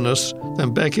wilderness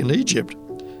than back in Egypt,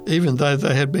 even though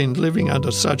they had been living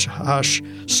under such harsh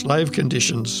slave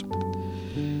conditions.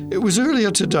 It was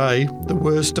earlier today, the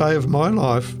worst day of my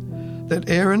life, that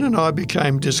Aaron and I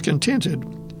became discontented.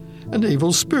 An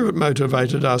evil spirit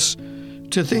motivated us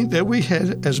to think that we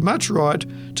had as much right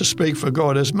to speak for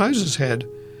God as Moses had,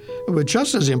 and were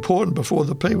just as important before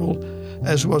the people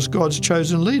as was God's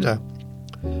chosen leader.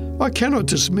 I cannot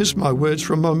dismiss my words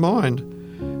from my mind.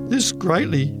 This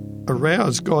greatly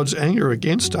aroused God's anger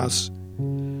against us.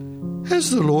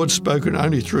 Has the Lord spoken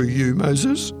only through you,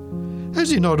 Moses? Has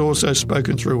he not also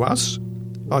spoken through us?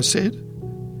 I said.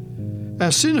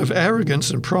 Our sin of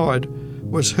arrogance and pride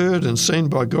was heard and seen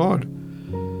by God,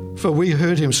 for we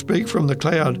heard him speak from the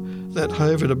cloud that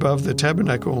hovered above the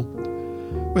tabernacle.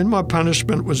 When my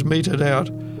punishment was meted out,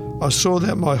 I saw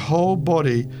that my whole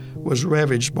body was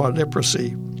ravaged by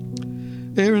leprosy.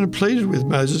 Aaron pleaded with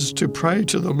Moses to pray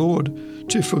to the Lord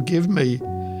to forgive me,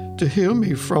 to heal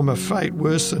me from a fate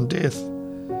worse than death.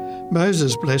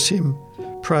 Moses, bless him,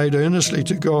 prayed earnestly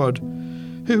to God,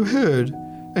 who heard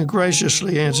and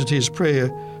graciously answered his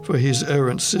prayer for his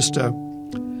errant sister.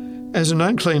 As an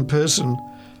unclean person,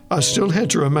 I still had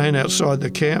to remain outside the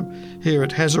camp here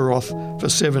at Hazeroth for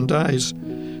 7 days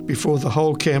before the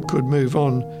whole camp could move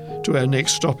on to our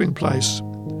next stopping place.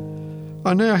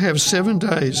 I now have 7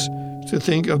 days to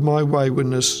think of my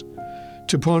waywardness,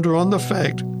 to ponder on the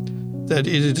fact that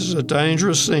it is a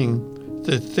dangerous thing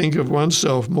to think of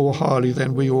oneself more highly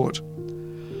than we ought.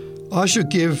 I should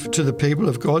give to the people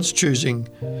of God's choosing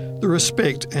the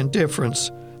respect and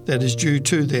deference that is due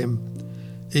to them,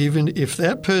 even if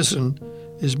that person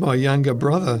is my younger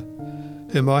brother,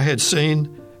 whom I had seen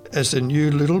as a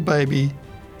new little baby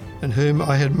and whom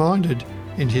I had minded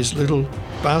in his little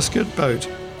basket boat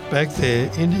back there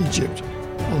in Egypt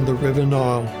on the River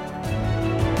Nile.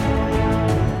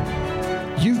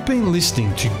 You've been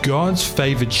listening to God's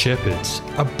Favoured Shepherds,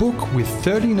 a book with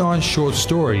 39 short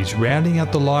stories rounding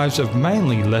out the lives of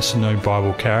mainly lesser-known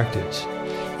Bible characters.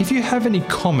 If you have any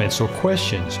comments or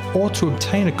questions, or to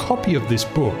obtain a copy of this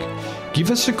book,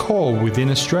 give us a call within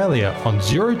Australia on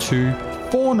 02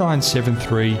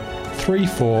 4973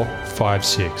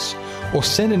 3456 or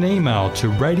send an email to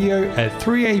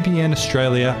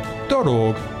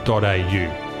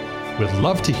radio@3abnaustralia.org.au. We'd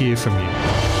love to hear from you.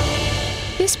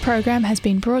 This program has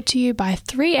been brought to you by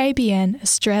 3ABN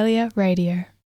Australia Radio.